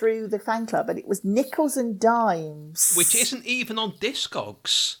get through the fan club, and it was Nickels and Dimes. Which isn't even on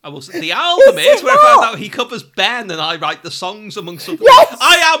Discogs. The album is where I found out he covers Ben and I write the songs amongst other Yes!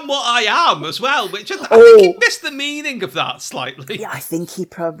 I Am What I Am as well, which I think he missed the meaning of that slightly. Yeah, I think he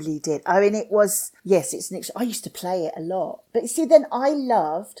probably did. I mean, it was, yes, it's Nick. I used to play it a lot. But you see, then I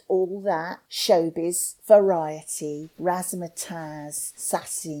loved all that showbiz, variety, razzmatazz,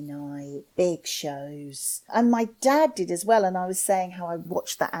 Saturday night, big shows. And my dad did as well. And I was saying how I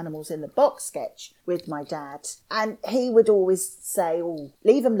watched the Animals in the Box sketch with my dad. And he would always say, oh,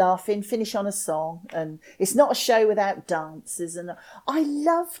 leave them laughing, finish on a song. And it's not a show without dancers. And I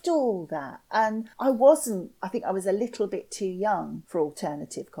loved all that. And I think I was a little bit too young for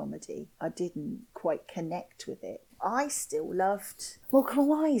alternative comedy. I didn't quite connect with it. I still loved Morecambe and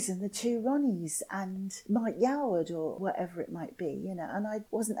Wise and the Two Ronnies and Mike Yoward or whatever it might be, you know, and I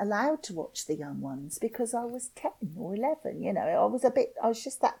wasn't allowed to watch the young ones because I was 10 or 11, you know, I was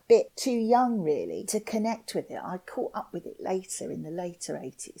just that bit too young really to connect with it. I caught up with it later in the later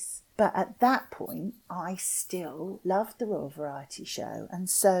 80s. But at that point, I still loved the Royal Variety Show. And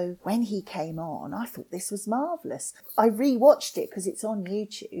so when he came on, I thought this was marvellous. I rewatched it because it's on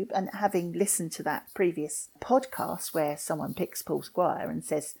YouTube. And having listened to that previous podcast where someone picks Paul Squire and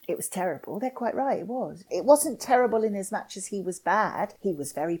says it was terrible, they're quite right, it was. It wasn't terrible in as much as he was bad. He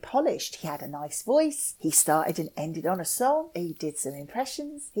was very polished. He had a nice voice. He started and ended on a song. He did some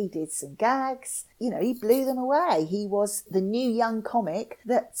impressions. He did some gags. You know, he blew them away. He was the new young comic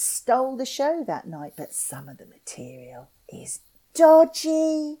that stole the show that night. But some of the material is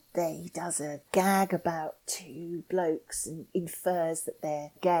dodgy. He does a gag about two blokes and infers that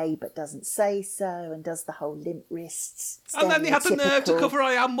they're gay but doesn't say so, and does the whole limp wrists. And then he had the nerve to cover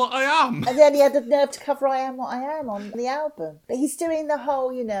I Am What I Am. And then he had the nerve to cover I Am What I Am on the album. But he's doing the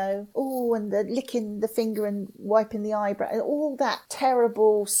whole, you know, and the licking the finger and wiping the eyebrow, and all that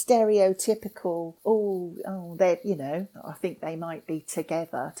terrible, stereotypical, they're, you know, I think they might be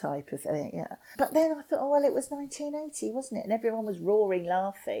together type of thing. Yeah. But then I thought, it was 1980, wasn't it? And everyone was roaring,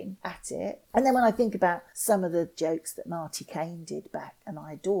 laughing at it. And then when I think about some of the jokes that Marty Kane did back, and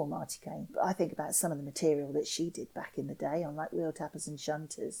I adore Marty Kane, but I think about some of the material that she did back in the day on like Wheel Tappers and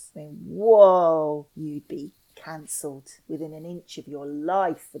Shunters. I mean, whoa, you'd be cancelled within an inch of your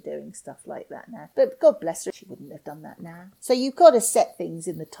life for doing stuff like that now. But God bless her, she wouldn't have done that now. So you've got to set things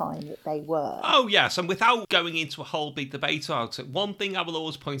in the time that they were. Oh yes, and without going into a whole big debate about it, one thing I will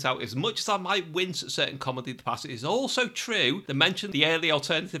always point out, as much as I might wince at certain comedy in the past, it is also true, they mentioned the early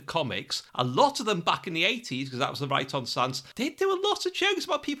alternative comics, a lot of them back in the 80s, because that was the right-on stance, did do a lot of jokes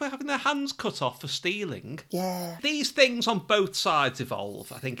about people having their hands cut off for stealing. Yeah. These things on both sides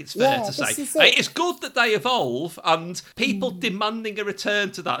evolve, I think it's fair to say. It's good that they evolve, and people demanding a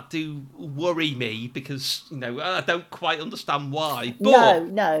return to that do worry me, because, you know, I don't quite understand why. But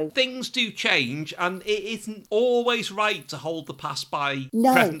no. Things do change, and it isn't always right to hold the past by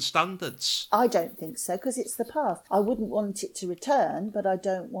present standards. I don't think so, because it's the past. I wouldn't want it to return, but I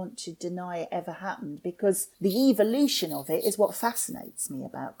don't want to deny it ever happened, because the evolution of it is what fascinates me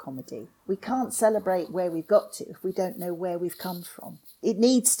about comedy. We can't celebrate where we've got to if we don't know where we've come from. It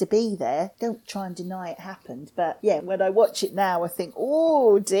needs to be there. Don't try and deny it happened. But yeah, when I watch it now, I think,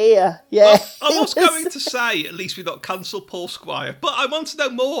 oh dear. Yeah. Well, I was going to say, at least we got cancelled Paul Squire, but I want to know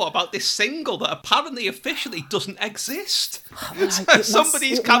more about this single that apparently officially doesn't exist.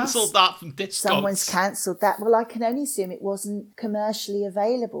 Somebody's cancelled that from Discogs. Someone's cancelled that. Well, I can only assume it wasn't commercially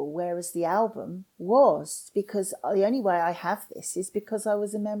available, whereas the album was, because the only way I have this is because I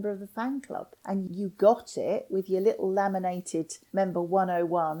was a member of the fan club, and you got it with your little laminated member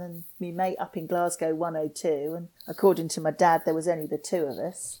 101 and me mate up in Glasgow 102, and according to my dad there was only the two of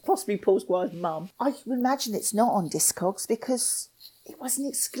us, possibly Paul Squire's mum. I would imagine it's not on Discogs because it wasn't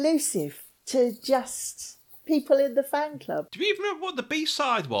exclusive to just people in the fan club. Do you even remember what the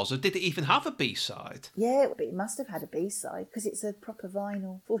B-side was, or did it even have a B-side? Yeah, but it must have had a B-side because it's a proper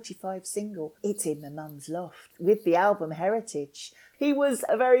vinyl 45 single. It's in my mum's loft with the album Heritage. He was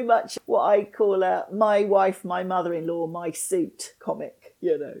very much what I call a my wife, my mother-in-law, my suit comic.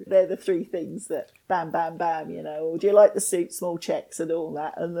 You know, they're the three things that bam, bam, bam, you know, or do you like the suit, small checks and all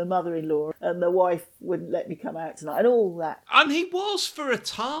that, and the mother-in-law and the wife wouldn't let me come out tonight and all that. And he was, for a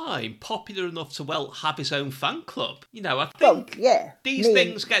time, popular enough to, well, have his own fan club. You know, I think these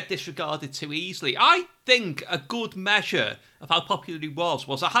things get disregarded too easily. I think a good measure of how popular he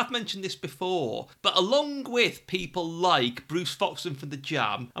was I have mentioned this before, but along with people like Bruce Foxton from The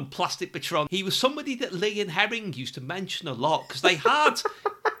Jam and Plastic Patron, he was somebody that Lee and Herring used to mention a lot, because they had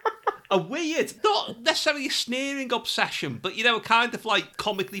a weird, not necessarily a sneering obsession, but, you know, a kind of like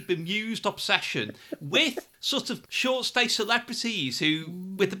comically bemused obsession with sort of short-stay celebrities who,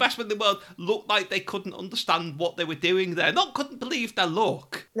 with the best will in the world, looked like they couldn't understand what they were doing there. Not couldn't believe their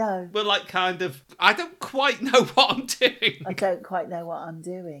luck. No. Were like kind of, I don't quite know what I'm doing. I don't quite know what I'm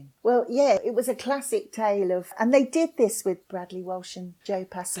doing. Well, yeah, it was a classic tale of, and they did this with Bradley Walsh and Joe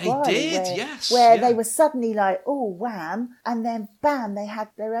Pasquale. They did, yes. Where they were suddenly like, oh, wham, and then bam, they had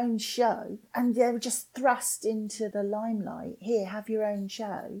their own show, and they were just thrust into the limelight. Here, have your own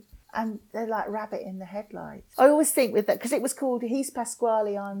show. And they're like rabbit in the headlights. I always think with that, because it was called He's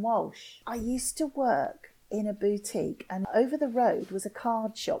Pasquale, I'm Walsh. I used to work in a boutique, and over the road was a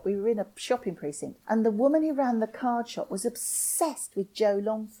card shop. We were in a shopping precinct, and the woman who ran the card shop was obsessed with Joe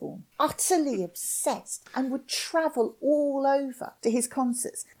Longthorne, utterly obsessed, and would travel all over to his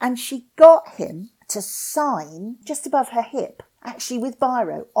concerts. And she got him to sign just above her hip, actually with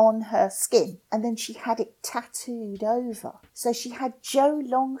biro on her skin, and then she had it tattooed over. So she had Joe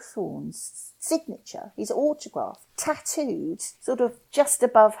Longthorne's signature, his autograph, tattooed sort of just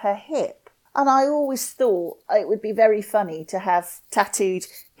above her hip. And I always thought it would be very funny to have tattooed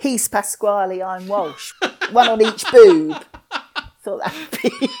He's Pasquale, I'm Walsh, one on each boob. Thought that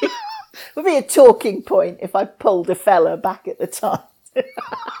would be a talking point if I pulled a fella back at the time.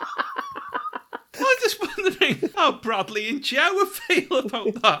 I'm just wondering how Bradley and Joe would feel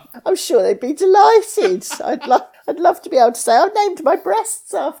about that. I'm sure they'd be delighted. I'd love to be able to say, I named my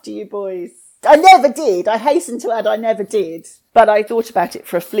breasts after you boys. I never did. I hasten to add, I never did. But I thought about it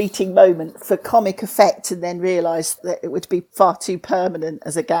for a fleeting moment for comic effect, and then realised that it would be far too permanent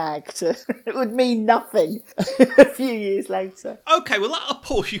as a gag. It would mean nothing a few years later. OK, well, at a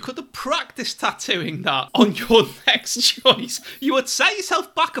push, you could have practiced tattooing that on your next choice. You would set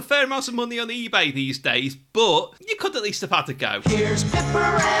yourself back a fair amount of money on eBay these days, but you could at least have had a go. Here's Pipper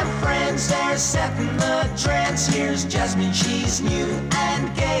and friends, they're setting the trends. Here's Jasmine, she's new,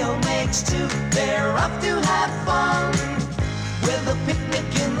 and Gail makes two. They're off to have fun with a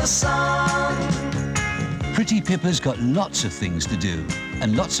picnic in the sun. Pretty Pippa's got lots of things to do,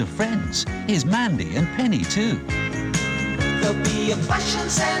 and lots of friends. Here's Mandy and Penny too. There'll be a fashion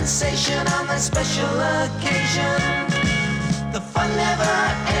sensation on that special occasion. The fun never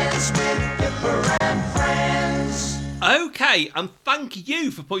ends with Pippa and friends. OK, and thank you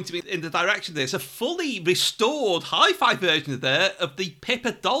for pointing me in the direction of this. A fully restored hi-fi version of the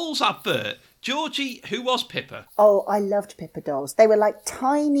Pippa Dolls advert. Georgie, who was Pippa? Oh, I loved Pippa dolls. They were like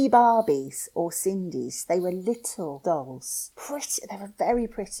tiny Barbies or Cindy's. They were little dolls. Pretty. They were very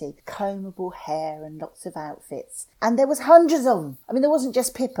pretty. Combable hair and lots of outfits. And there was hundreds of them. I mean, there wasn't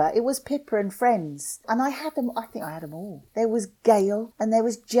just Pippa. It was Pippa and friends. And I had them. I think I had them all. There was Gail and there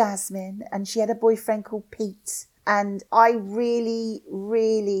was Jasmine, and she had a boyfriend called Pete. And I really,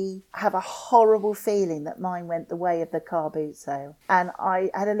 really have a horrible feeling that mine went the way of the car boot sale. And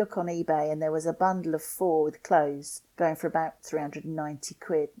I had a look on eBay, and there was a bundle of 4 with clothes going for about 390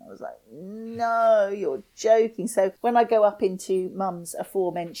 quid. And I was like, no, you're joking. So when I go up into Mum's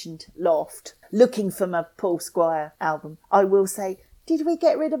aforementioned loft, looking for my Paul Squire album, I will say, did we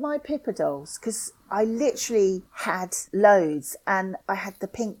get rid of my Pippa dolls? Because I literally had loads, and I had the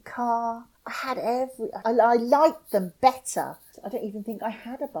pink car. I liked them better. I don't even think I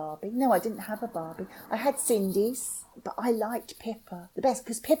had a Barbie. No, I didn't have a Barbie. I had Cindy's, but I liked Pippa the best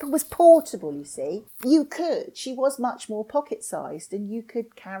because Pippa was portable, you see. She was much more pocket-sized, and you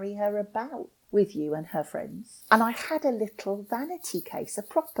could carry her about with you and her friends. And I had a little vanity case, a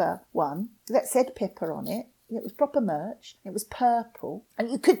proper one that said Pippa on it. It was proper merch. It was purple.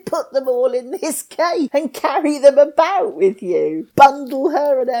 And you could put them all in this case and carry them about with you. Bundle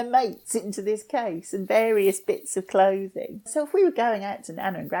her and her mates into this case and various bits of clothing. So if we were going out to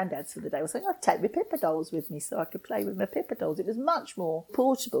Nana and Grandad's for the day, I was like, I'd take my Pippa dolls with me so I could play with my Pippa dolls. It was much more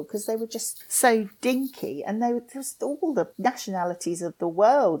portable because they were just so dinky, and they were just all the nationalities of the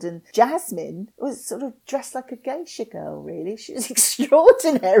world. And Jasmine was sort of dressed like a geisha girl, really. She was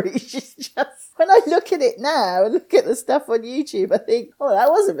extraordinary. She's just When I look at it now and look at the stuff on YouTube, I think, oh,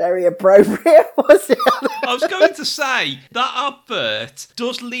 that wasn't very appropriate, was it? I was going to say, that advert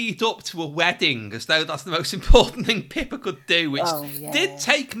does lead up to a wedding, as though that's the most important thing Pippa could do, which did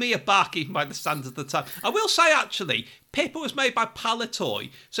take me aback, even by the standards of the time. I will say, actually, Pippa was made by Palitoy,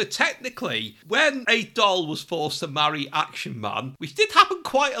 so technically, when a doll was forced to marry Action Man, which did happen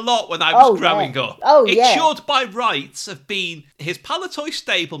quite a lot when I was growing up, it should by rights have been his Palitoy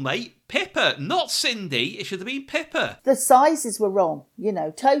stablemate, Pippa, not Cindy. It should have been Pippa. The sizes were wrong,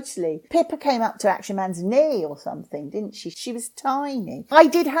 totally. Pippa came up to Action Man's knee or something, didn't she? She was tiny. I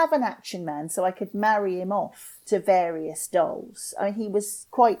did have an Action Man, so I could marry him off to various dolls. I mean, he was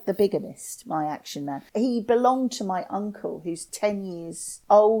quite the bigamist, my Action Man. He belonged to my uncle, who's 10 years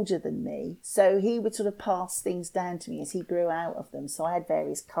older than me, so he would sort of pass things down to me as he grew out of them. So I had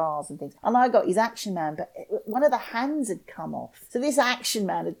various cars and things. And I got his Action Man, but one of the hands had come off. So this Action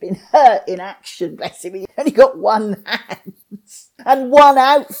Man had been hurt in action, bless him. He only got one hand and one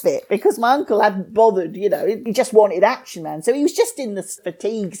outfit because my uncle hadn't bothered, he just wanted Action Man. So he was just in the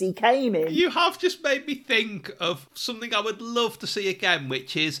fatigues he came in. You have just made me think of something I would love to see again,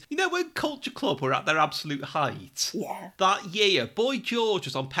 which is, when Culture Club were at their absolute height? Yeah. That year, Boy George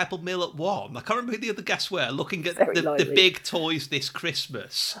was on Pebble Mill at 1. I can't remember who the other guests were, looking at the big toys this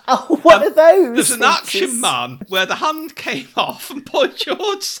Christmas. Oh, what are those? There's an Action Man where the hand came off and Boy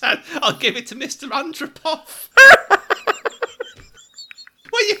George said, I'll give it to Mr. Andropov.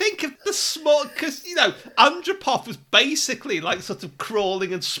 When you think of the small, because, Andropov was basically like sort of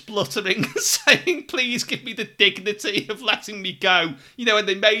crawling and spluttering and saying, please give me the dignity of letting me go. When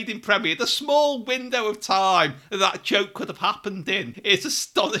they made him Premier, the small window of time that joke could have happened in is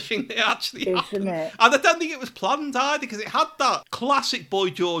astonishing that it actually happened. It? And I don't think it was planned either, because it had that classic Boy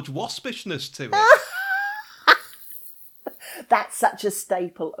George waspishness to it. That's such a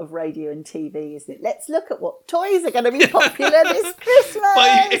staple of radio and TV, isn't it? Let's look at what toys are going to be popular this Christmas.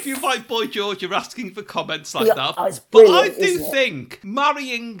 But if you like Boy George, you're asking for comments like that. Oh, it's but brilliant, I do think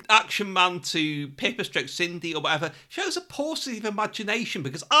marrying Action Man to Pippa / Cindy or whatever shows a paucity of imagination,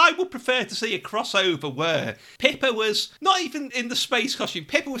 because I would prefer to see a crossover where Pippa was not even in the space costume.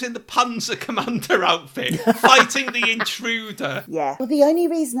 Pippa was in the Panzer Commander outfit, fighting the intruder. Yeah. Well, the only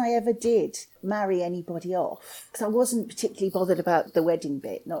reason I ever did marry anybody off, because I wasn't particularly bothered about the wedding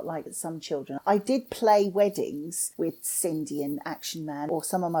bit, not like some children. I did play weddings with Cindy and Action Man, or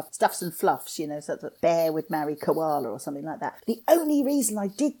some of my stuffs and fluffs, so that Bear would marry Koala or something like that. The only reason I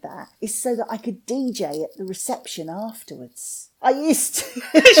did that is so that I could DJ at the reception afterwards. I used to.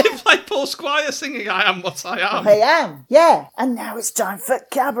 You play Paul Squire singing I Am What I Am. I am, yeah. And now it's time for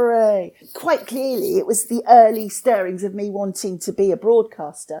cabaret. Quite clearly, it was the early stirrings of me wanting to be a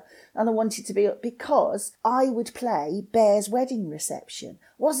broadcaster. And I wanted to be, because I would play Bear's wedding reception.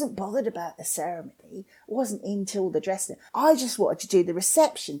 Wasn't bothered about the ceremony. Wasn't into all the dressing. I just wanted to do the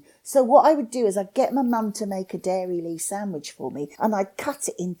reception. So what I would do is I'd get my mum to make a Dairy Lee sandwich for me, and I'd cut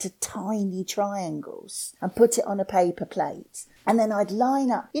it into tiny triangles and put it on a paper plate. And then I'd line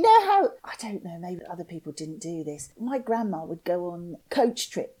up. You know how, I don't know, maybe other people didn't do this. My grandma would go on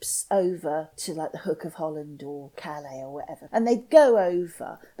coach trips over to like the Hook of Holland or Calais or whatever. And they'd go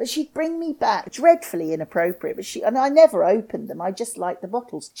over, but she'd bring me back, dreadfully inappropriate, but and I never opened them. I just liked the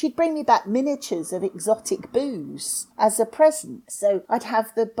bottles. She'd bring me back miniatures of exotic booze as a present. So I'd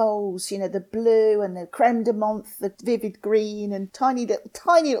have the bowls, the blue and the creme de menthe, the vivid green, and tiny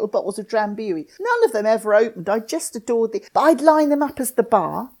little bottles of Drambuie. None of them ever opened. I just adored them. But I'd line them up as the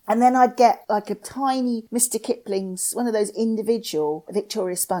bar, and then I'd get like a tiny Mr. Kipling's, one of those individual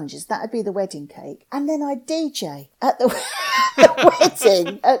Victoria sponges. That'd be the wedding cake. And then I'd DJ at the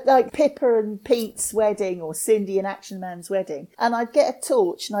wedding, at like Pippa and Pete's wedding or Cindy and Action Man's wedding. And I'd get a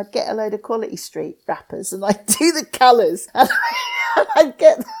torch and I'd get a load of Quality Street wrappers and I'd do the colours. And I'd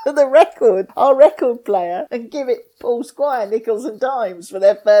get the record, our record player, and give it Paul Squire nickels and dimes for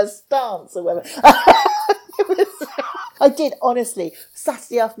their first dance or whatever. I did, honestly.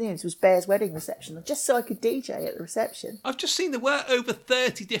 Saturday afternoons was Bear's wedding reception, just so I could DJ at the reception. I've just seen there were over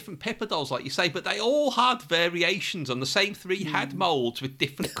 30 different Pippa dolls, like you say, but they all had variations on the same 3 head moulds with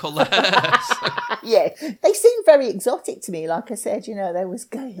different colours. Yeah, they seemed very exotic to me. Like I said, there was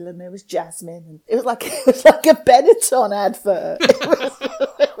Gail and there was Jasmine. And it was like a Benetton advert.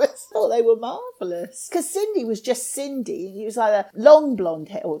 they were marvellous. Because Cindy was just Cindy. It was either long blonde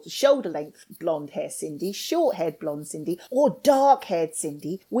hair or shoulder-length blonde hair Cindy, short-haired blonde Cindy, or dark-haired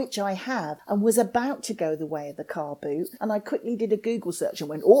Cindy, which I have, and was about to go the way of the car boot. And I quickly did a Google search and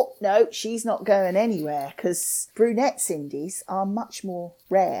went, oh, no, she's not going anywhere, because brunette Cindys are much more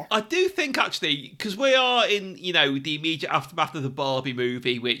rare. I do think, actually, because we are in, you know, the immediate aftermath of the Barbie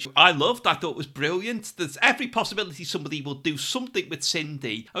movie, which I loved, I thought was brilliant. There's every possibility somebody will do something with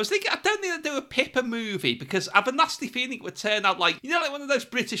Cindy. I was thinking, I don't think they'll do a Pippa movie, because I have a nasty feeling it would turn out like, you know, like one of those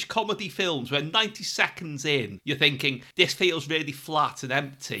British comedy films where 90 seconds in, you're thinking, this feels really flat and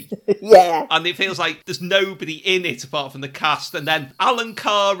empty. Yeah. And it feels like there's nobody in it apart from the cast, and then Alan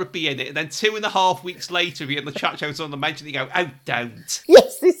Carr would be in it, and then 2.5 weeks later, be in the chat shows on the mention, you go, oh, don't.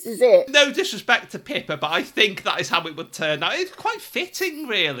 Yes, this is it. No disrespect to Pippa, but I think that is how it would turn out. It's quite fitting,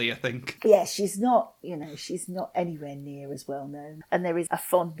 really, I think. Yeah, she's not, you know, she's not anywhere near as well known. And there is a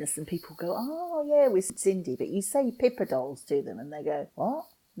fondness, and people go, oh, yeah, with Cindy. But you say Pippa dolls to them, and they go, what?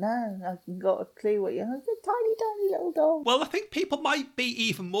 No, I haven't got a clue what you're... It's a tiny, tiny little doll. Well, I think people might be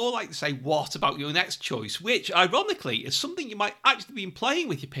even more likely to say, what about your next choice? Which, ironically, is something you might actually be playing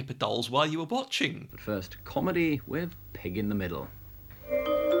with your Pippa dolls while you were watching. But first, comedy with Pig in the Middle.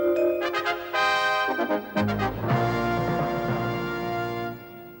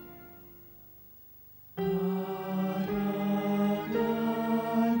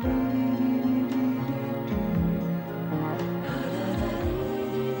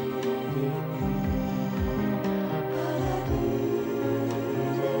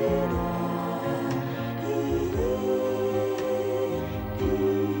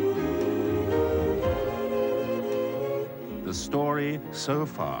 The story so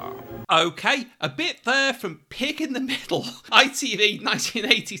far. Okay, a bit there from Pig in the Middle, ITV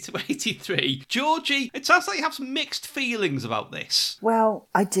 1980 to 83. Georgie, it sounds like you have some mixed feelings about this. Well,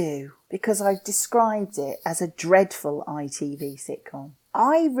 I do, because I've described it as a dreadful ITV sitcom.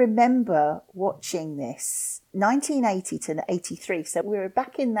 I remember watching this 1980 to 83, so we were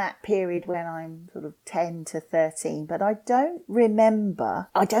back in that period when I'm sort of 10 to 13, but I don't remember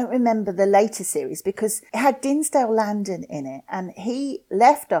the later series because it had Dinsdale Landon in it, and he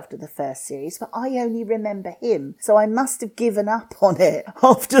left after the first series, but I only remember him, so I must have given up on it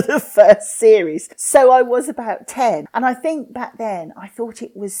after the first series. So I was about 10, and I think back then I thought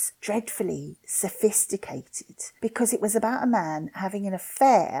it was dreadfully sophisticated because it was about a man having an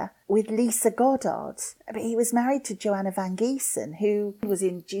affair with Lisa Goddard. But he was married to Joanna Van Giesen, who was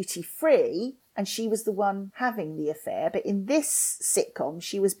in Duty Free, and she was the one having the affair. But in this sitcom,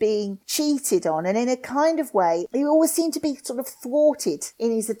 she was being cheated on, and in a kind of way, he always seemed to be sort of thwarted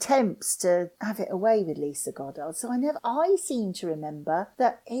in his attempts to have it away with Lisa Goddard. So I seem to remember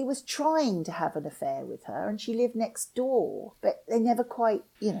that he was trying to have an affair with her, and she lived next door, but they never quite,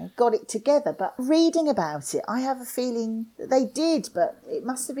 got it together. But reading about it, I have a feeling that they did, but it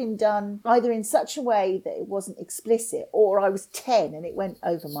must have been done either in such a way that it wasn't explicit, or I was 10 and it went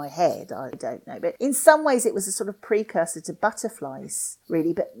over my head. I don't know. But in some ways it was a sort of precursor to Butterflies,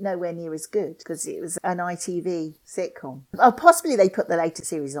 really, but nowhere near as good because it was an ITV sitcom. Oh, possibly they put the later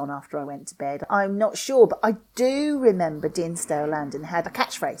series on after I went to bed. I'm not sure, but I do remember Dinsdale Landon had a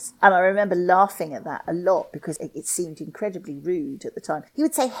catchphrase, and I remember laughing at that a lot because it seemed incredibly rude at the time. He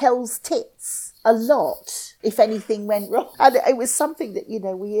would say "hell's tits" a lot if anything went wrong. And it was something that,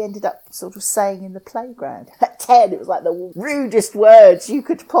 we ended up sort of saying in the playground. At 10, it was like the rudest words you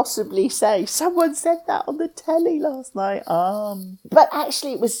could possibly say. Someone said that on the telly last night. But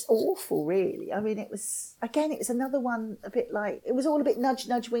actually it was awful, really. I mean, it was another one a bit like, it was all a bit nudge,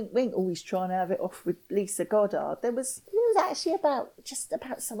 nudge, wink, wink, always trying to have it off with Lisa Goddard. It was actually about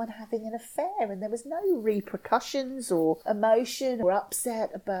someone having an affair, and there was no repercussions or emotion or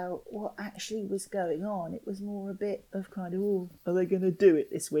upset about what actually was going on. It was more a bit of kind of, are they going to do it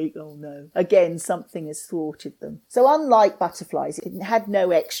this week? Oh no. Again, something has thwarted them. So unlike Butterflies, it had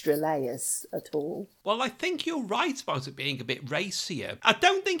no extra layers at all. Well, I think you're right about it being a bit racier. I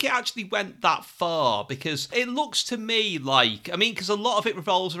don't think it actually went that far because it looks to me like, because a lot of it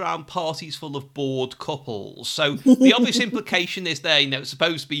revolves around parties full of bored couples. So the obvious implication is it's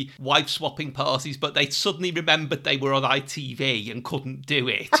supposed to be wife-swapping parties, but they suddenly remembered they were on ITV and couldn't do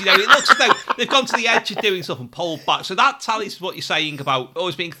it. It looks as though they've gone to the edge of doing stuff and pulled back. So that tallies with what you're saying about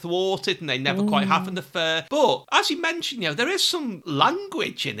always being thwarted and they never quite have an affair. But as you mentioned, there is some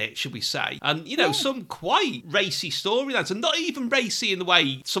language in it, should we say, and some quite racy storylines, and not even racy in the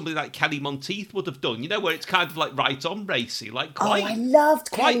way somebody like Kelly Monteith would have done. Where it's kind of like right on racy, like quite. Oh, I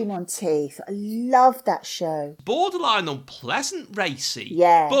loved Kelly Monteith. I loved that show. Borderline unpleasant racy.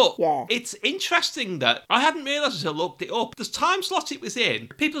 Yeah, But yeah. it's interesting that I hadn't realised until I looked it up. The time slot it was in,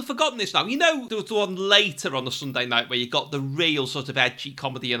 people have forgotten this now. You know, there was the one later on a Sunday night where you got the real sort of edgy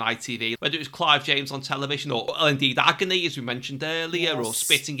comedy on ITV, whether it was Clive James on television or indeed Agony, as we mentioned earlier, or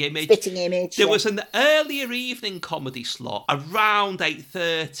Spitting Image. Spitting Image. There was an earlier evening comedy slot around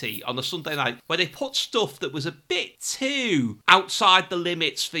 8:30 on a Sunday night where they put stuff that was a bit too outside the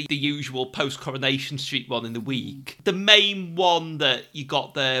limits for the usual post-Coronation Street one in the week. The main one that you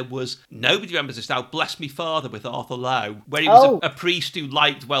got there was, nobody remembers this now, Bless Me Father with Arthur Lowe, where he was a priest who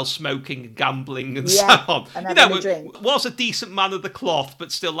liked well smoking and gambling and so on. And having a drink. Was a decent man of the cloth,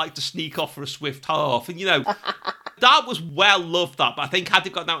 but still liked to sneak off for a swift half. And, you know, that was well loved, that. But I think had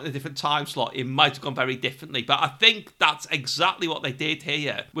it gone out in a different time slot, it might have gone very differently. But I think that's exactly what they did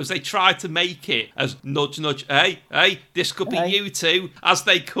here, was they tried to make it as nudge, nudge, hey, this could be you two, as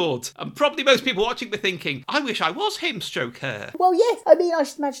they could. And probably most people watching were thinking, I wish I was him, stroke her. Well, yes. I mean, I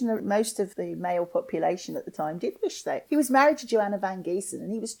should imagine that most of the male population at the time did wish that. He was married to Joanna Van Giesen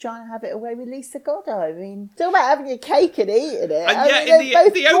and he was trying to have it away with Lisa Goddo. I mean, talk about having your cake and eating it. And yet,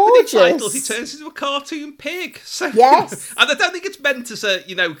 in the opening titles, he turns into a cartoon pig. So, yes. And I don't think it's meant as a,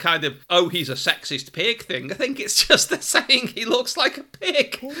 you know, kind of, oh, he's a sexist pig thing. I think it's just they're saying he looks like a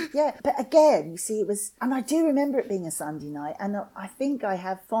pig. Yeah, but again, you see, it was, and I do remember it being a Sunday night, and I think I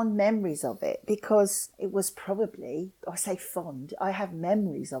have fond memories of it because it was probably, I say fond, I have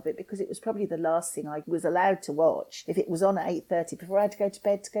memories of it because it was probably the last thing I was allowed to watch if it was on at 8:30 before I had to go to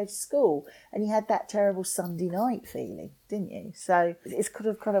bed to go to school. And you had that terrible Sunday night feeling, didn't you? So it's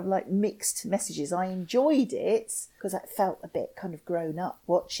kind of like mixed messages. I enjoyed it because I felt a bit kind of grown up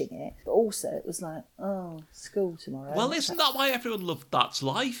watching it, but also it was like, oh, school tomorrow. Well, isn't that why everyone loved That's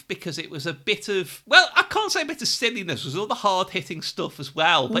Life? Because it was a bit of, well, I can't say a bit of silliness, it was all the hard-hitting stuff as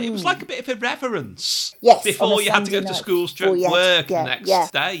well, but it was like a bit of irreverence. Yes, before you had to go to school, work the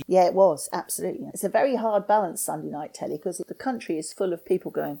next day. Yeah, it was, absolutely. It's a very hard balance, Sunday night telly, because the country is full of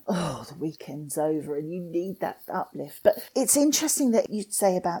people going, oh, the weekend's over, and you need that uplift. But it's interesting that you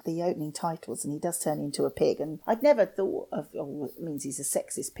say about the opening titles, and he does turn into a pig, and I'd never thought of, oh, it means he's a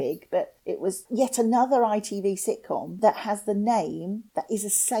sexist pig, but it was yet another ITV sitcom that has the name that is a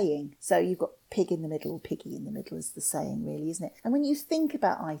saying. So you've got pig in the middle, piggy in the middle is the saying, really, isn't it? And when you think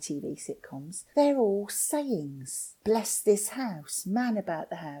about ITV sitcoms, they're all sayings. Bless this house, man about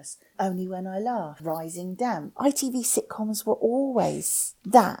the house, only when I laugh, rising damp. ITV sitcoms were always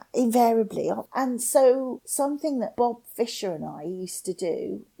that, invariably. And so something that Bob Fisher and I used to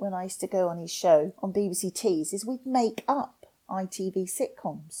do when I used to go on his show on BBC Tees is we'd make up ITV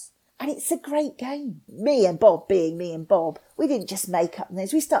sitcoms. And it's a great game. Me and Bob, being me and Bob, we didn't just make up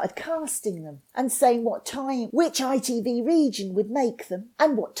names. We started casting them and saying what time, which ITV region would make them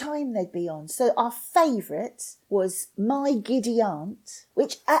and what time they'd be on. So our favourite was My Giddy Aunt,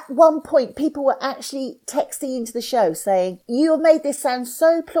 which at one point people were actually texting into the show saying, you have made this sound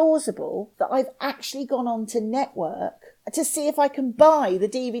so plausible that I've actually gone on to Network to see if I can buy the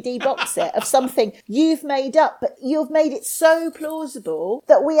DVD box set of something you've made up, but you've made it so plausible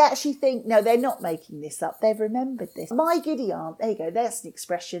that we actually think, no, they're not making this up. They've remembered this. My Giddy Aunt, there you go, that's an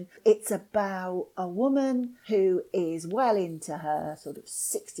expression. It's about a woman who is well into her sort of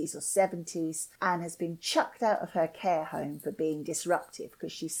 60s or 70s and has been chucked out of her care home for being disruptive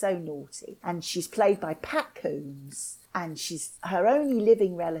because she's so naughty. And she's played by Pat Coombs. And she's her only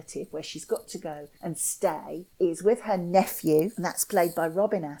living relative where she's got to go and stay is with her nephew, and that's played by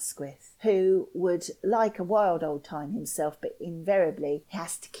Robin Asquith, who would like a wild old time himself, but invariably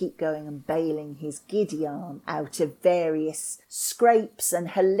has to keep going and bailing his giddy aunt out of various scrapes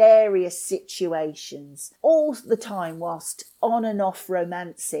and hilarious situations, all the time whilst on and off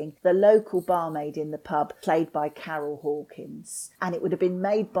romancing the local barmaid in the pub, played by Carol Hawkins. And it would have been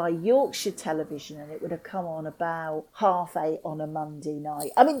made by Yorkshire Television, and it would have come on about 8:30 on a Monday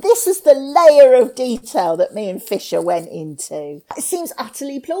night. I mean, this is the layer of detail that me and Fisher went into. It seems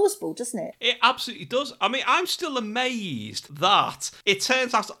utterly plausible, doesn't it? It absolutely does. I mean, I'm still amazed that it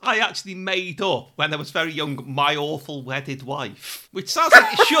turns out I actually made up, when I was very young, My Awful Wedded Wife, which sounds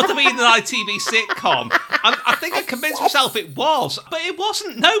like it should have been an ITV sitcom. And I think I convinced myself it was, but it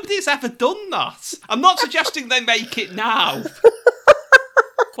wasn't. Nobody's ever done that. I'm not suggesting they make it now.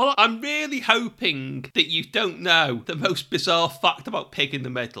 Well, I'm really hoping that you don't know the most bizarre fact about Pig in the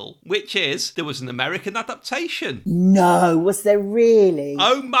Middle, which is there was an American adaptation. No, was there really?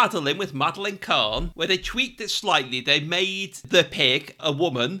 Oh, Madeline with Madeline Kahn, where they tweaked it slightly. They made the pig a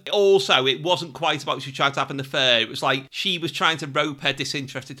woman. Also, it wasn't quite about she tried to have an affair. It was like she was trying to rope her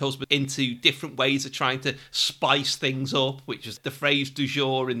disinterested husband into different ways of trying to spice things up, which was the phrase du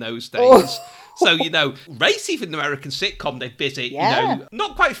jour in those days. Oh. So, race even an American sitcom they visit,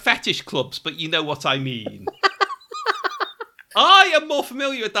 not quite fetish clubs, but you know what I mean. I am more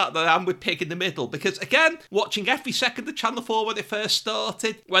familiar with that than I am with Pig in the Middle, because, again, watching every second of Channel 4 when it first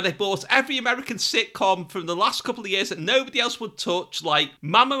started, where they bought every American sitcom from the last couple of years that nobody else would touch, like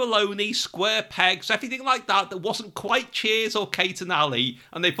Mama Maloney, Square Pegs, everything like that wasn't quite Cheers or Kate and Ali,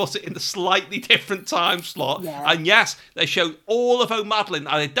 and they put it in a slightly different time slot. Yeah. And yes, they showed all of O'Madeline,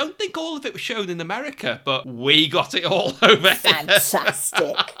 and I don't think all of it was shown in America, but we got it all over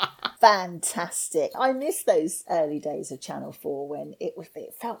Fantastic. Fantastic. I miss those early days of Channel 4 when it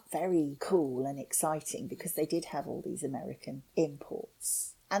felt very cool and exciting because they did have all these American imports.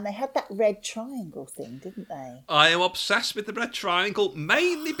 And they had that red triangle thing, didn't they? I am obsessed with the red triangle,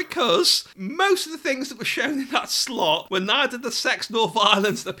 mainly because most of the things that were shown in that slot were neither the sex nor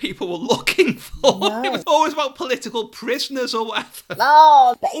violence that people were looking for. No. It was always about political prisoners or whatever.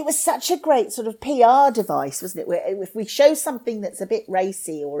 Oh, but it was such a great sort of PR device, wasn't it? Where if we show something that's a bit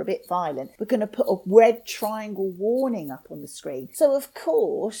racy or a bit violent, we're going to put a red triangle warning up on the screen. So, of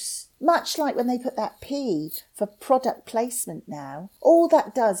course, much like when they put that P for product placement now, all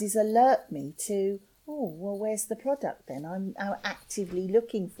that does is alert me to, oh, well, where's the product then? I'm actively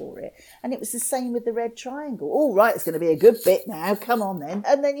looking for it. And it was the same with the red triangle. All right, it's going to be a good bit now. Come on then.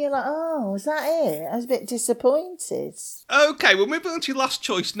 And then you're like, oh, is that it? I was a bit disappointed. Okay, we're moving on to your last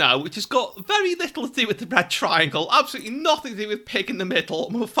choice now, which has got very little to do with the red triangle, absolutely nothing to do with Pig in the Middle,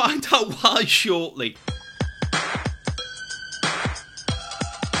 and we'll find out why shortly.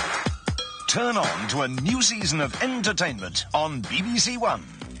 Turn on to a new season of entertainment on BBC One.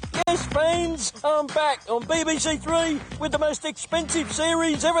 Yes, friends, I'm back on BBC Three with the most expensive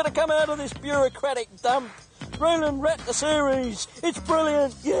series ever to come out of this bureaucratic dump. Roland Rat the series. It's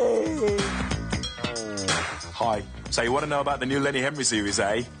brilliant, yay! Hi. So you want to know about the new Lenny Henry series,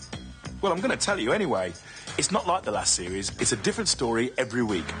 eh? Well, I'm going to tell you anyway. It's not like the last series. It's a different story every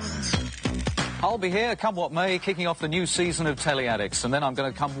week. I'll be here, come what may, kicking off the new season of Telly Addicts, and then I'm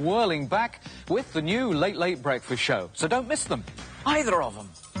going to come whirling back with the new Late Late Breakfast show. So don't miss them, either of them.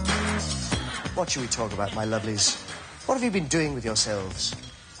 What should we talk about, my lovelies? What have you been doing with yourselves?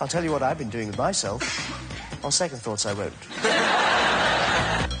 I'll tell you what I've been doing with myself. On second thoughts, I won't.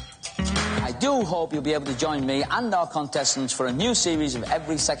 I do hope you'll be able to join me and our contestants for a new series of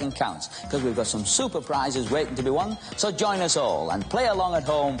Every Second Counts, because we've got some super prizes waiting to be won, so join us all and play along at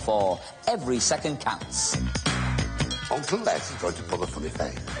home for Every Second Counts. Uncle Les is going to pull a funny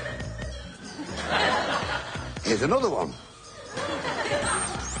face. Here's another one.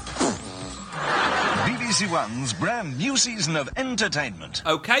 BBC One's brand new season of entertainment.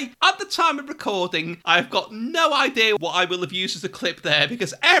 Okay, at the time of recording, I've got no idea what I will have used as a clip there,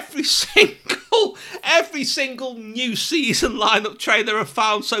 because every single new season lineup trailer I've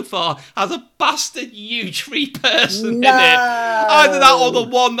found so far has a bastard huge free person in it. Either that or the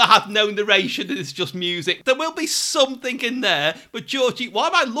one that had no narration and it's just music. There will be something in there, but Georgie, why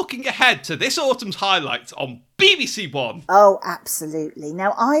am I looking ahead to this autumn's highlights on BBC One? Oh, absolutely.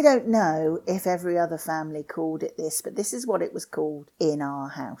 Now, I don't know if every other family called it this, but this is what it was called in our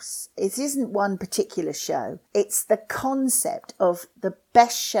house. It isn't one particular show. It's the concept of the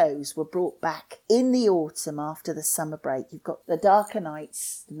best shows were brought back in the autumn after the summer break. You've got the darker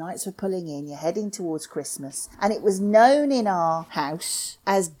nights. The nights were pulling in. You're heading towards Christmas. And it was known in our house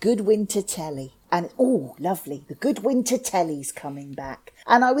as Good Winter Telly. And, oh, lovely, the Good Winter Telly's coming back.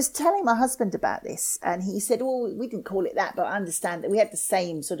 And I was telling my husband about this, and he said, oh, we didn't call it that, but I understand that we had the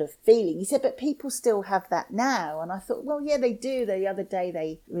same sort of feeling. He said, but people still have that now. And I thought, well, yeah, they do. The other day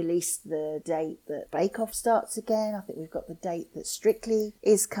they released the date that Bake Off starts again. I think we've got the date that Strictly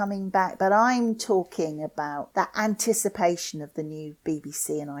is coming back. But I'm talking about that anticipation of the new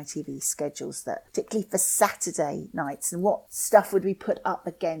BBC and ITV schedules, that particularly for Saturday nights, and what stuff would we put up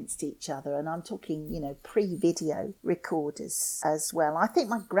against each other. And I'm talking, pre-video recorders as well. I think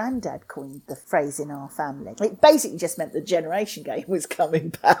my granddad coined the phrase in our family. It basically just meant the generation game was coming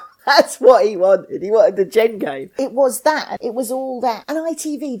back. That's what he wanted. He wanted the gen game. It was that. It was all that. And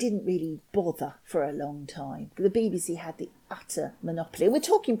ITV didn't really bother for a long time. The BBC had the utter monopoly. We're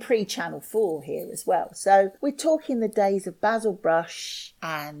talking pre-Channel 4 here as well. So we're talking the days of Basil Brush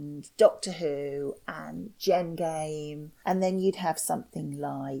and Doctor Who and Gen Game. And then you'd have something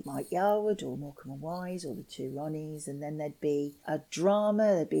like Mike Yarwood or Morecambe and Wise or the Two Ronnies. And then there'd be a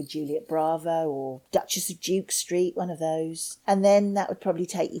drama. There'd be Juliet Bravo or Duchess of Duke Street, one of those. And then that would probably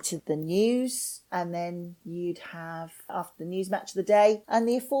take you to the news. And then you'd have, after the news match of the day, and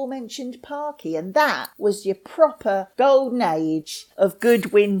the aforementioned Parky. And that was your proper golden age of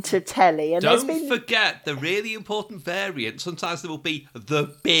good winter telly. And don't forget the really important variant. Sometimes there will be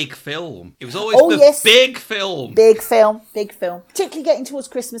the big film. It was always big film. Big film. Particularly getting towards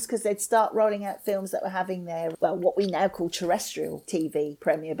Christmas, because they'd start rolling out films that were having their, well, what we now call terrestrial TV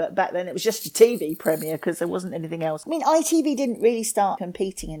premiere. But back then it was just a TV premiere because there wasn't anything else. I mean, ITV didn't really start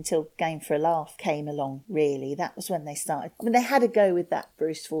competing until Game for a Laugh came along, really. That was when they started. I mean, they had a go with that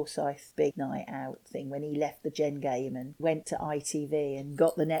Bruce Forsyth big night out thing when he left the Gen Game and went to ITV and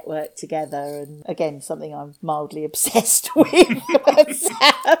got the network together. And again, something I'm mildly obsessed with.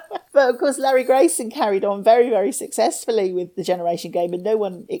 But of course, Larry Grayson carried on very, very successfully with the Generation Game, and no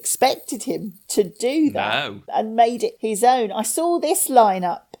one expected him to do that and made it his own. I saw this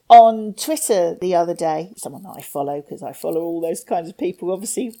lineup on Twitter the other day. Someone that I follow, because I follow all those kinds of people.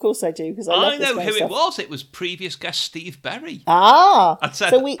 Obviously, of course I do, because I love this know kind who of stuff. it was. It was previous guest Steve Berry. And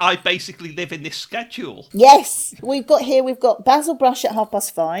said, I basically live in this schedule. Yes. We've got Basil Brush at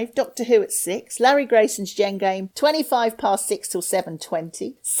 5:30, Doctor Who at 6, Larry Grayson's Gen Game, 6:25 till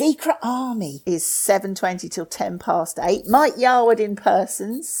 7:20. Secret Army is 7:20 till 8:10. Mike Yarwood in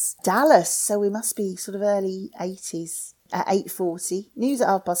Persons. Dallas, so we must be sort of early 80s. At 8:40, news at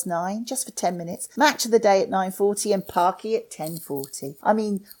 9:30, just for 10 minutes, match of the day at 9:40, and Parky at 10:40. I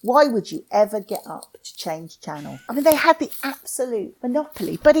mean, why would you ever get up to change channel? I mean, they had the absolute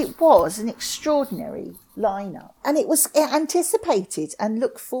monopoly, but it was an extraordinary lineup, and it was anticipated and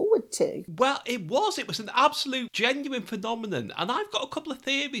looked forward to. Well, it was an absolute genuine phenomenon, and I've got a couple of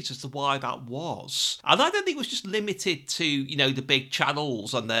theories as to why that was. And I don't think it was just limited to, you know, the big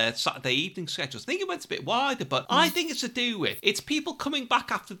channels and their Saturday evening schedules. I think it went a bit wider, but I think it's to do with it's people coming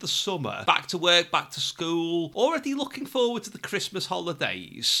back after the summer, back to work, back to school, already looking forward to the Christmas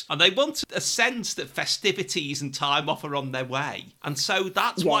holidays, and they want a sense that festivities and time off are on their way. And so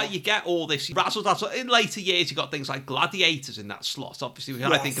that's why you get all this razzle-dazzle. In later years, you got things like Gladiators in that slot, obviously, which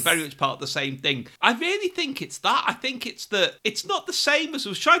I think are very much part of the same thing. I really think it's that. I think it's that it's not the same as I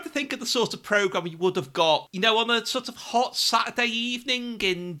was trying to think of the sort of programme you would have got, you know, on a sort of hot Saturday evening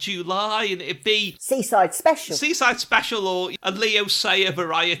in July, and it'd be Seaside Special, or a Leo Sayer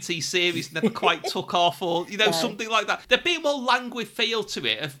variety series never quite took off, or, you know, something like that. There'd be a more languid feel to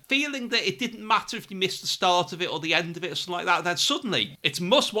it, a feeling that it didn't matter if you missed the start of it or the end of it or something like that. And then suddenly, it's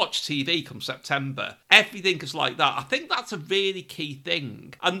must-watch TV come September. Everything is like that. I think that's a really key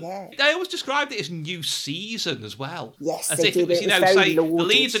thing. And they always described it as new season as well. Yes, as they if did. it was, you know, say the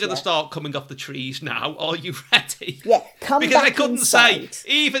leaves are going to start coming off the trees now. Are you ready? Yeah, come because back they couldn't inside. say,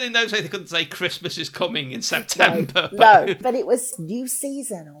 even in those days, they couldn't say Christmas is coming in September. No, but it was new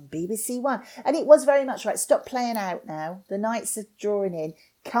season on BBC One. And it was very much right. Stop playing out now. The nights are drawing in.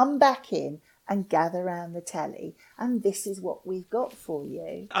 Come back in and gather around the telly, and this is what we've got for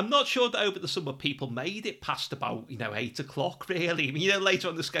you. I'm not sure that over the summer people made it past about, 8 o'clock, really. I mean, later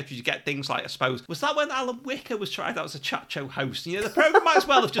on the schedule you get things like, I suppose, was that when Alan Wicker was tried out as a chat show host? The programme might as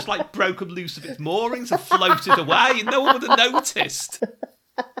well have just, broken loose of its moorings and floated away, and no one would have noticed.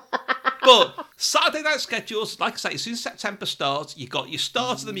 But Saturday night schedules, like I say, as soon as September starts, you got your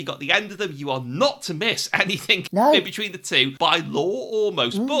start of them, you got the end of them. You are not to miss anything in between the two, by law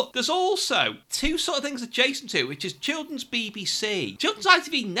almost. But there's also two sort of things adjacent to it, which is Children's BBC. Children's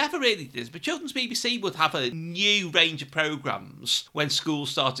ITV never really did this, but Children's BBC would have a new range of programmes when school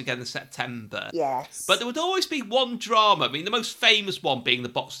starts again in September. Yes. But there would always be one drama. I mean, the most famous one being the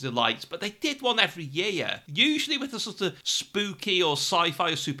Box of Delights, but they did one every year, usually with a sort of spooky or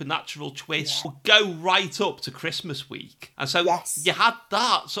sci-fi or supernatural twist. Would go right up to Christmas week. And so you had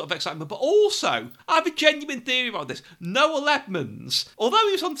that sort of excitement. But also, I have a genuine theory about this. Noel Edmonds, although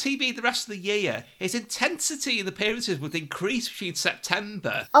he was on TV the rest of the year, his intensity in appearances would increase between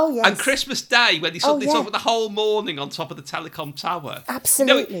September and Christmas Day, when he suddenly took the whole morning on top of the Telecom Tower.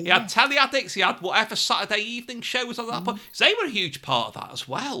 Absolutely. He had Telly Addicts, he had whatever Saturday evening show was on that point. So they were a huge part of that as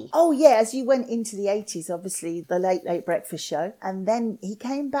well. Oh, yeah, as you went into the 80s, obviously, the Late Late Breakfast Show, and then he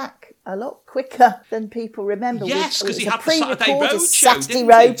came back a lot quicker quicker than people remember. Yes, because he had the Saturday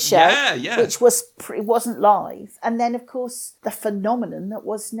Road Show, yeah. which it wasn't live. And then, of course, the phenomenon that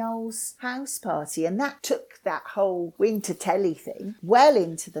was Noel's house party. And that took that whole winter telly thing well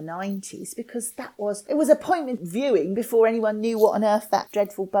into the 90s, because it was appointment viewing before anyone knew what on earth that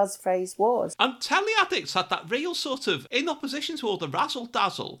dreadful buzz phrase was. And Telly Addicts had that real sort of, in opposition to all the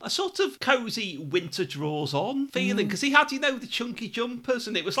razzle-dazzle, a sort of cosy winter draws-on feeling, because he had, the chunky jumpers,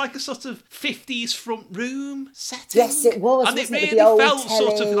 and it was like a sort of 50s front room setting. Yes, it was. And it really felt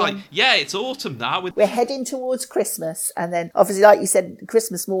telly, sort of like, it's autumn now. We're heading towards Christmas, and then obviously, like you said,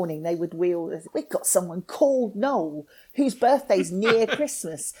 Christmas morning, they would wheel, we've got someone called Noel whose birthday's near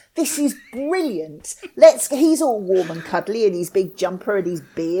Christmas. This is brilliant. He's all warm and cuddly in his big jumper and his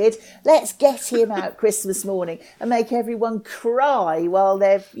beard. Let's get him out Christmas morning and make everyone cry while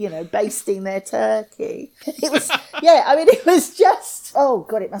they're, basting their turkey. It was just, oh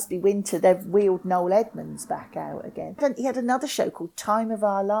God, it must be winter. They've wheeled Noel Edmonds back out again. He had another show called Time of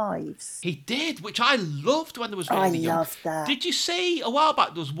Our Lives. He did, which I loved when I was really young. I loved that. Did you see, a while back,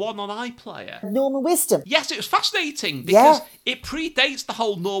 there was one on iPlayer? Norman Wisdom. Yes, it was fascinating. Because it predates the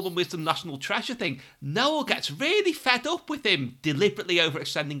whole Norman Wisdom National Treasure thing. Noel gets really fed up with him deliberately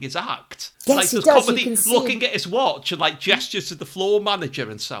overextending his act. Yes, he does. Comedy, looking at his watch and gestures to the floor manager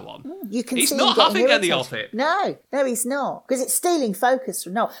and so on. He's not having any of it. No, he's not, because it's stealing focus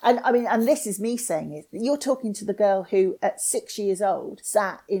from Noel. And this is me saying it. You're talking to the girl who, at 6 years old,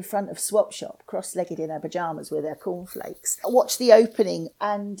 sat in front of Swap Shop, cross-legged in her pyjamas with her cornflakes, watched the opening,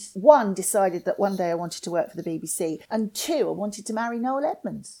 and one, decided that one day I wanted to work for the BBC, and two, I wanted to marry Noel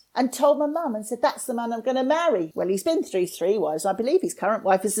Edmonds. And told my mum and said, that's the man I'm going to marry. Well, he's been through 3 wives. I believe his current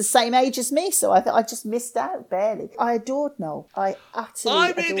wife is the same age as me, so I thought I just missed out barely. I adored Noel. I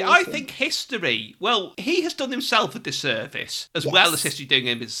adored him. I think history, he has done himself a disservice, as well as history doing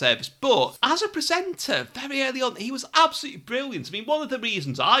him a disservice. But as a presenter, very early on, he was absolutely brilliant. I mean, one of the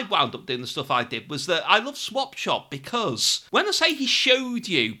reasons I wound up doing the stuff I did was that I love Swap Shop, because when I say he showed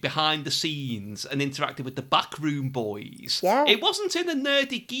you behind the scenes and interacted with the backroom boys, it wasn't in a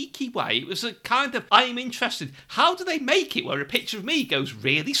nerdy, geeky way. It was a kind of, I'm interested. How do they make it where a picture of me goes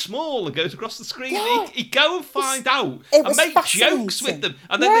really small and goes across the screen? Yeah. He'd go and find out and make jokes with them,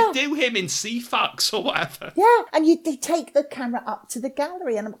 and then they'd do him in CFAX or whatever. Yeah, and they take the camera up to the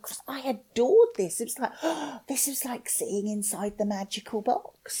gallery, and I adored this. It was like, this was like seeing inside the magical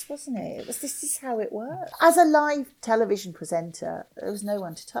box, wasn't it? This is how it worked. As a live television presenter, there was no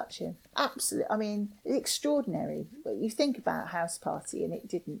one to touch him. Absolutely. I mean, extraordinary. You think about House Party, and it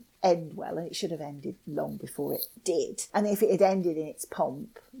didn't end well, and it should have ended long before it did. And if it had ended in its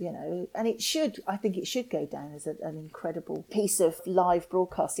pomp, and I think it should go down as an incredible piece of live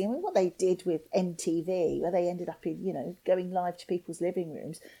broadcasting. I mean, what they did with MTV, where they ended up in, going live to people's living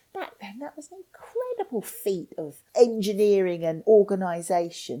rooms, back then, that was an incredible feat of engineering and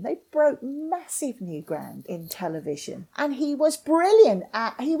organisation. They broke massive new ground in television. And he was brilliant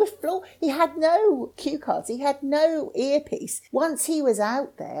he had no cue cards, he had no earpiece. Once he was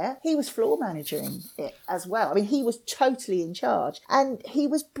out there, he was floor managing it as well. I mean, he was totally in charge, and he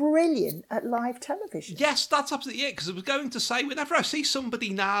was brilliant at live television. Yes, that's absolutely it, because I was going to say, whenever I see somebody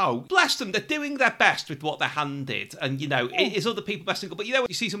now, bless them, they're doing their best with what they're handed, and, it is other people messing up, but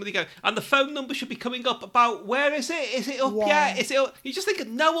you see somebody go, and the phone number should be coming up about, where is it? Is it up yet? Is it up? You just think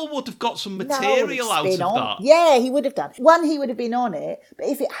Noel would have got some material out of that. Yeah, he would have done. One, he would have been on it, but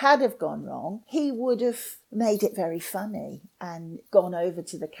if it had have gone wrong, he would have made it very funny and gone over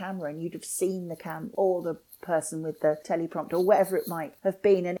to the camera, and you'd have seen the or the person with the teleprompter or whatever it might have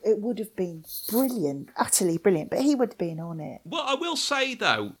been, and it would have been brilliant, utterly brilliant, but he would have been on it. Well, I will say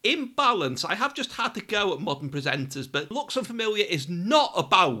though, in balance, I have just had to go at modern presenters, but Looks Unfamiliar is not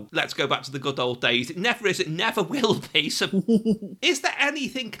about let's go back to the good old days. It never is, it never will be. So is there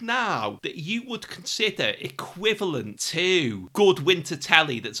anything now that you would consider equivalent to good winter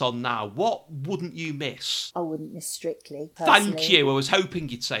telly that's on now? What wouldn't you miss? I wouldn't miss Strictly, personally. Thank you, I was hoping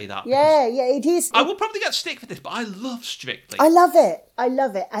you'd say that. Yeah, it is. I will probably get stick for this, but I love Strictly. I love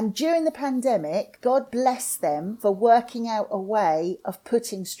it. And during the pandemic, God bless them for working out a way of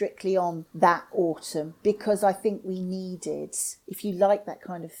putting Strictly on that autumn, because I think we needed, if you like that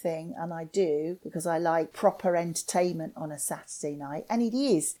kind of thing, and I do, because I like proper entertainment on a Saturday night, and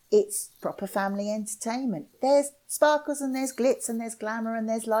it's proper family entertainment. There's sparkles and there's glitz and there's glamour and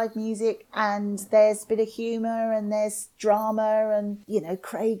there's live music and there's a bit of humour and there's drama, and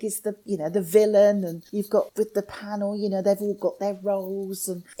Craig is the the villain, and you've got with the panel they've all got their roles bubbles,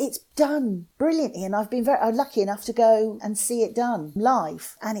 and it's done brilliantly. And I've been very lucky enough to go and see it done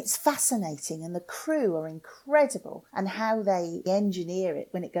live, and it's fascinating. And the crew are incredible, and how they engineer it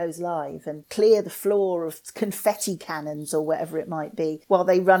when it goes live and clear the floor of confetti cannons or whatever it might be while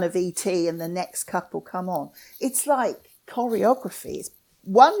they run a VT and the next couple come on. It's like choreography. It's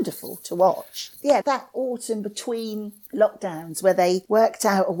wonderful to watch. Yeah, that autumn between lockdowns where they worked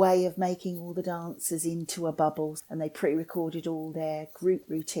out a way of making all the dancers into a bubble, and they pre-recorded all their group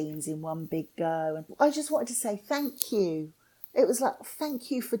routines in one big go. And I just wanted to say thank you. It was like,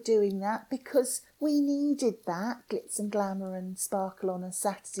 thank you for doing that, because we needed that glitz and glamour and sparkle on a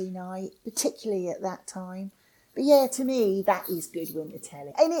Saturday night, particularly at that time. But yeah, to me, that is good winter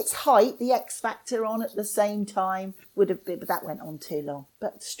telly. In its height, the X Factor on at the same time would have been, but that went on too long.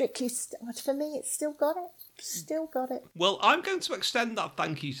 But strictly, for me, it's still got it. Still got it. Well, I'm going to extend that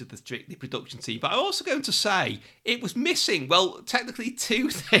thank you to the Strictly production team, but I'm also going to say it was missing, well, technically two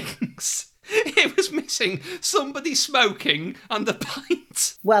things. It was missing somebody smoking and a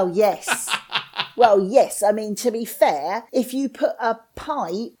pint. Well, yes. Well, yes. I mean, to be fair, if you put a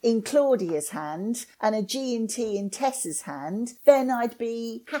pipe in Claudia's hand and a G&T in Tessa's hand, then I'd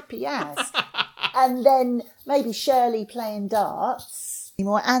be happy as. And then maybe Shirley playing darts,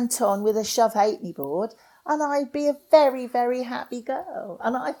 or Anton with a shove halfpenny board, and I'd be a very, very happy girl.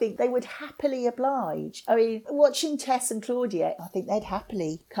 And I think they would happily oblige. I mean, watching Tess and Claudia, I think they'd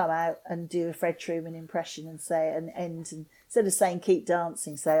happily come out and do a Fred Truman impression and say an end, and instead of saying keep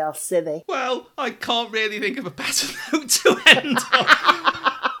dancing, say, oh, silly. Well, I can't really think of a better note to end on.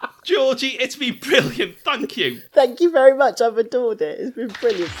 Georgie, it's been brilliant. Thank you. Thank you very much. I've adored it. It's been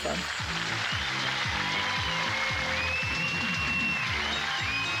brilliant fun.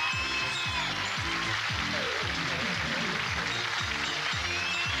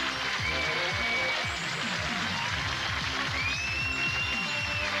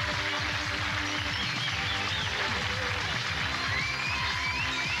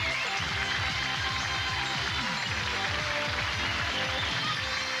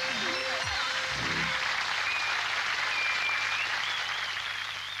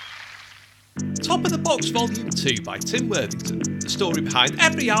 Top of the Box Volume 2 by Tim Worthington. The story behind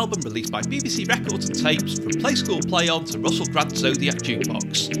every album released by BBC Records and Tapes, from Play School Play On to Russell Grant's Zodiac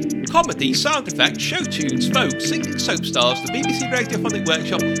Jukebox. Comedy, sound effects, show tunes, folk, singing soap stars, the BBC Radiophonic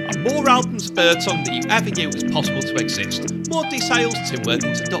Workshop, and more albums birds on than you ever knew it was possible to exist. More details,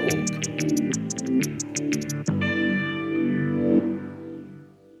 timworthington.org.